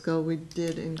maintenance go, we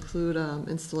did include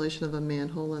installation of a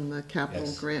manhole in the capital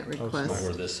Yes. grant Over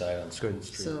request. this side on School Good.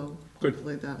 Street. So Good.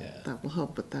 hopefully Yeah. that will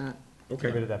help with that.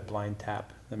 Get rid of that blind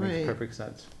tap. That makes Right. perfect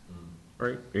sense. All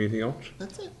right, anything else?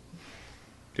 That's it.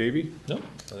 Davey? No, I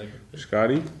think we're good.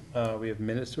 Scotty? We have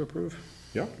minutes to approve.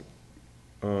 Yeah.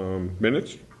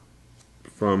 Minutes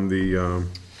from the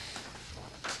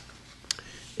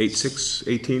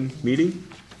 8/6/18 meeting.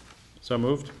 So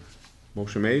moved.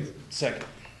 Motion made. Second.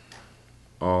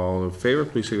 All in favor,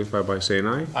 please signify by saying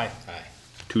aye. Aye. Aye.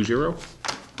 2-0.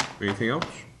 Anything else?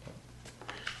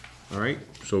 All right,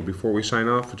 so before we sign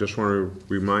off, I just want to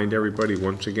remind everybody,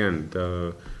 once again,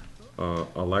 the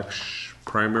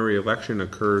primary election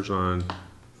occurs on,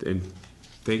 and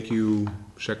thank you,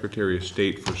 Secretary of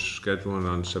State, for scheduling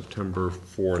on September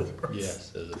 4th.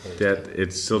 Yes, as opposed That, to,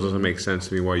 it still doesn't make sense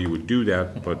to me why you would do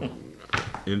that, but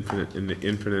in the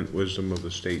infinite wisdom of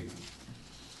the state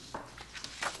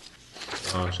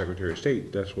Secretary of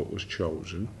State, that's what was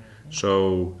chosen.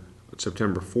 So,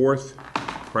 September 4th,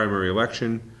 primary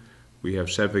election, we have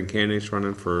 7 candidates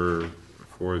running for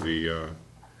the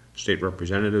state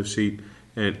representative seat,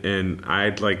 and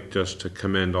I'd like just to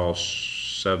commend all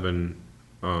 7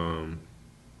 that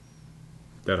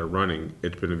are running.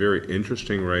 It's been a very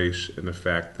interesting race in the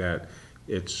fact that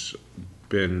it's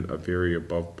been a very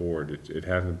above board. It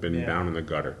hasn't been down in the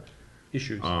gutter.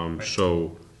 Issues.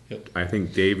 So Yep. I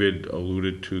think David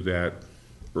alluded to that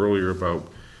earlier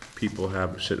about people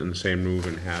sitting in the same room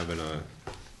and having a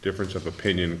difference of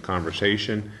opinion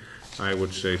conversation. I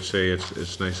would say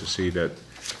it's nice to see that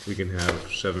we can have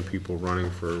 7 people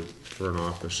running for an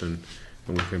office and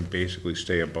we can basically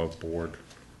stay above board.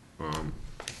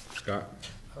 Scott?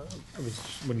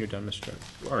 When you're done, Mr. Chairman.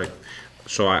 All right.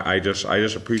 So I just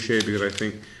appreciate it because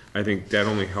I think that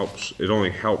only helps. It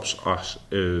only helps us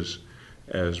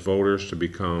as voters to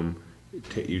become.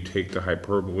 You take the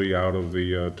hyperbole out of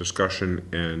the discussion,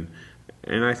 and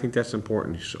I think that's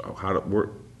important. So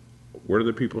where do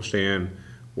the people stand?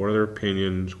 What are their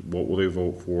opinions? What will they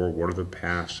vote for? What are the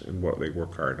past, and what they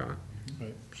work hard on?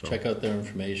 right. So- Check out their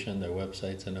information, their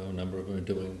websites. I know a number of them are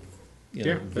doing,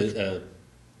 Yeah,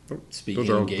 speaking those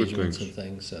are all good engagements things. and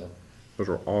things, so. Those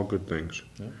are all good things.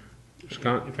 Yeah.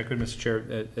 Scott? If I could, Mr.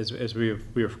 Chair, as we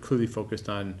are clearly focused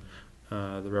on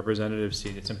the representative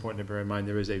seat, it's important to bear in mind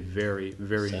there is a very,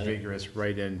 very Senate. vigorous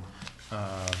write-in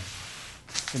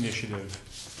initiative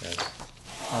Yes.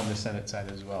 on the Senate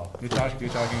side as well. You're talking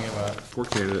about, 4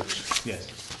 candidates. yes.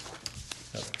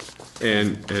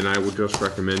 And I would just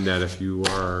recommend that if you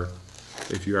are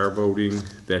voting,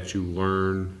 that you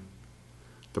learn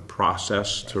the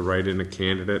process to write in a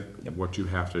candidate, what you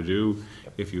have to do.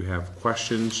 If you have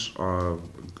questions, you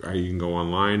can go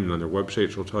online and on their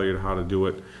websites will tell you how to do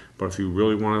it. But if you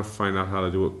really want to find out how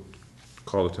to do it,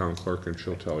 call the town clerk and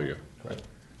she'll tell you. Right.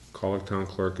 Call the town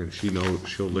clerk and she'll let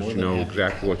More you than know happy.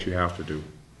 exactly what you have to do.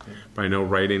 But I know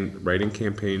writing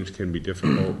campaigns can be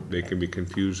difficult, they can be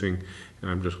confusing,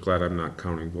 and I'm just glad I'm not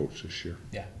counting votes this year.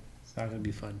 Yeah, it's not gonna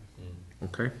be fun.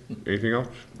 Okay, anything else?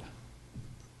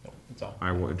 No, that's all.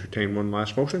 I will entertain one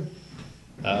last motion.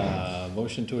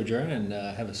 Motion to adjourn and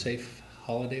have a safe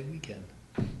holiday weekend.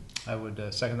 I would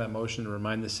second that motion to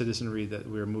remind the citizenry that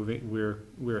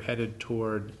we're headed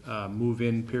toward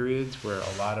move-in periods where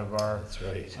a lot of our That's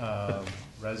right.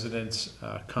 residents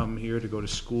come here to go to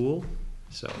school.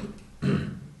 So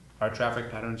our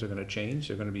traffic patterns are gonna change,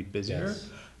 they're gonna be busier, Yes.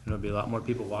 and there'll be a lot more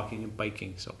people walking and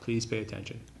biking, so please pay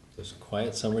attention. This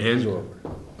quiet summer And- is over.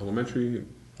 Elementary,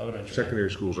 Elementary. secondary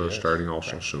schools are Yes. starting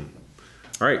also soon.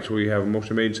 All right, so we have a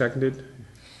motion made and seconded.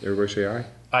 Everybody say aye.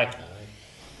 Aye.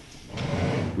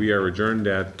 We are adjourned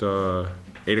at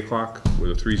 8 o'clock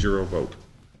with a 3-0 vote.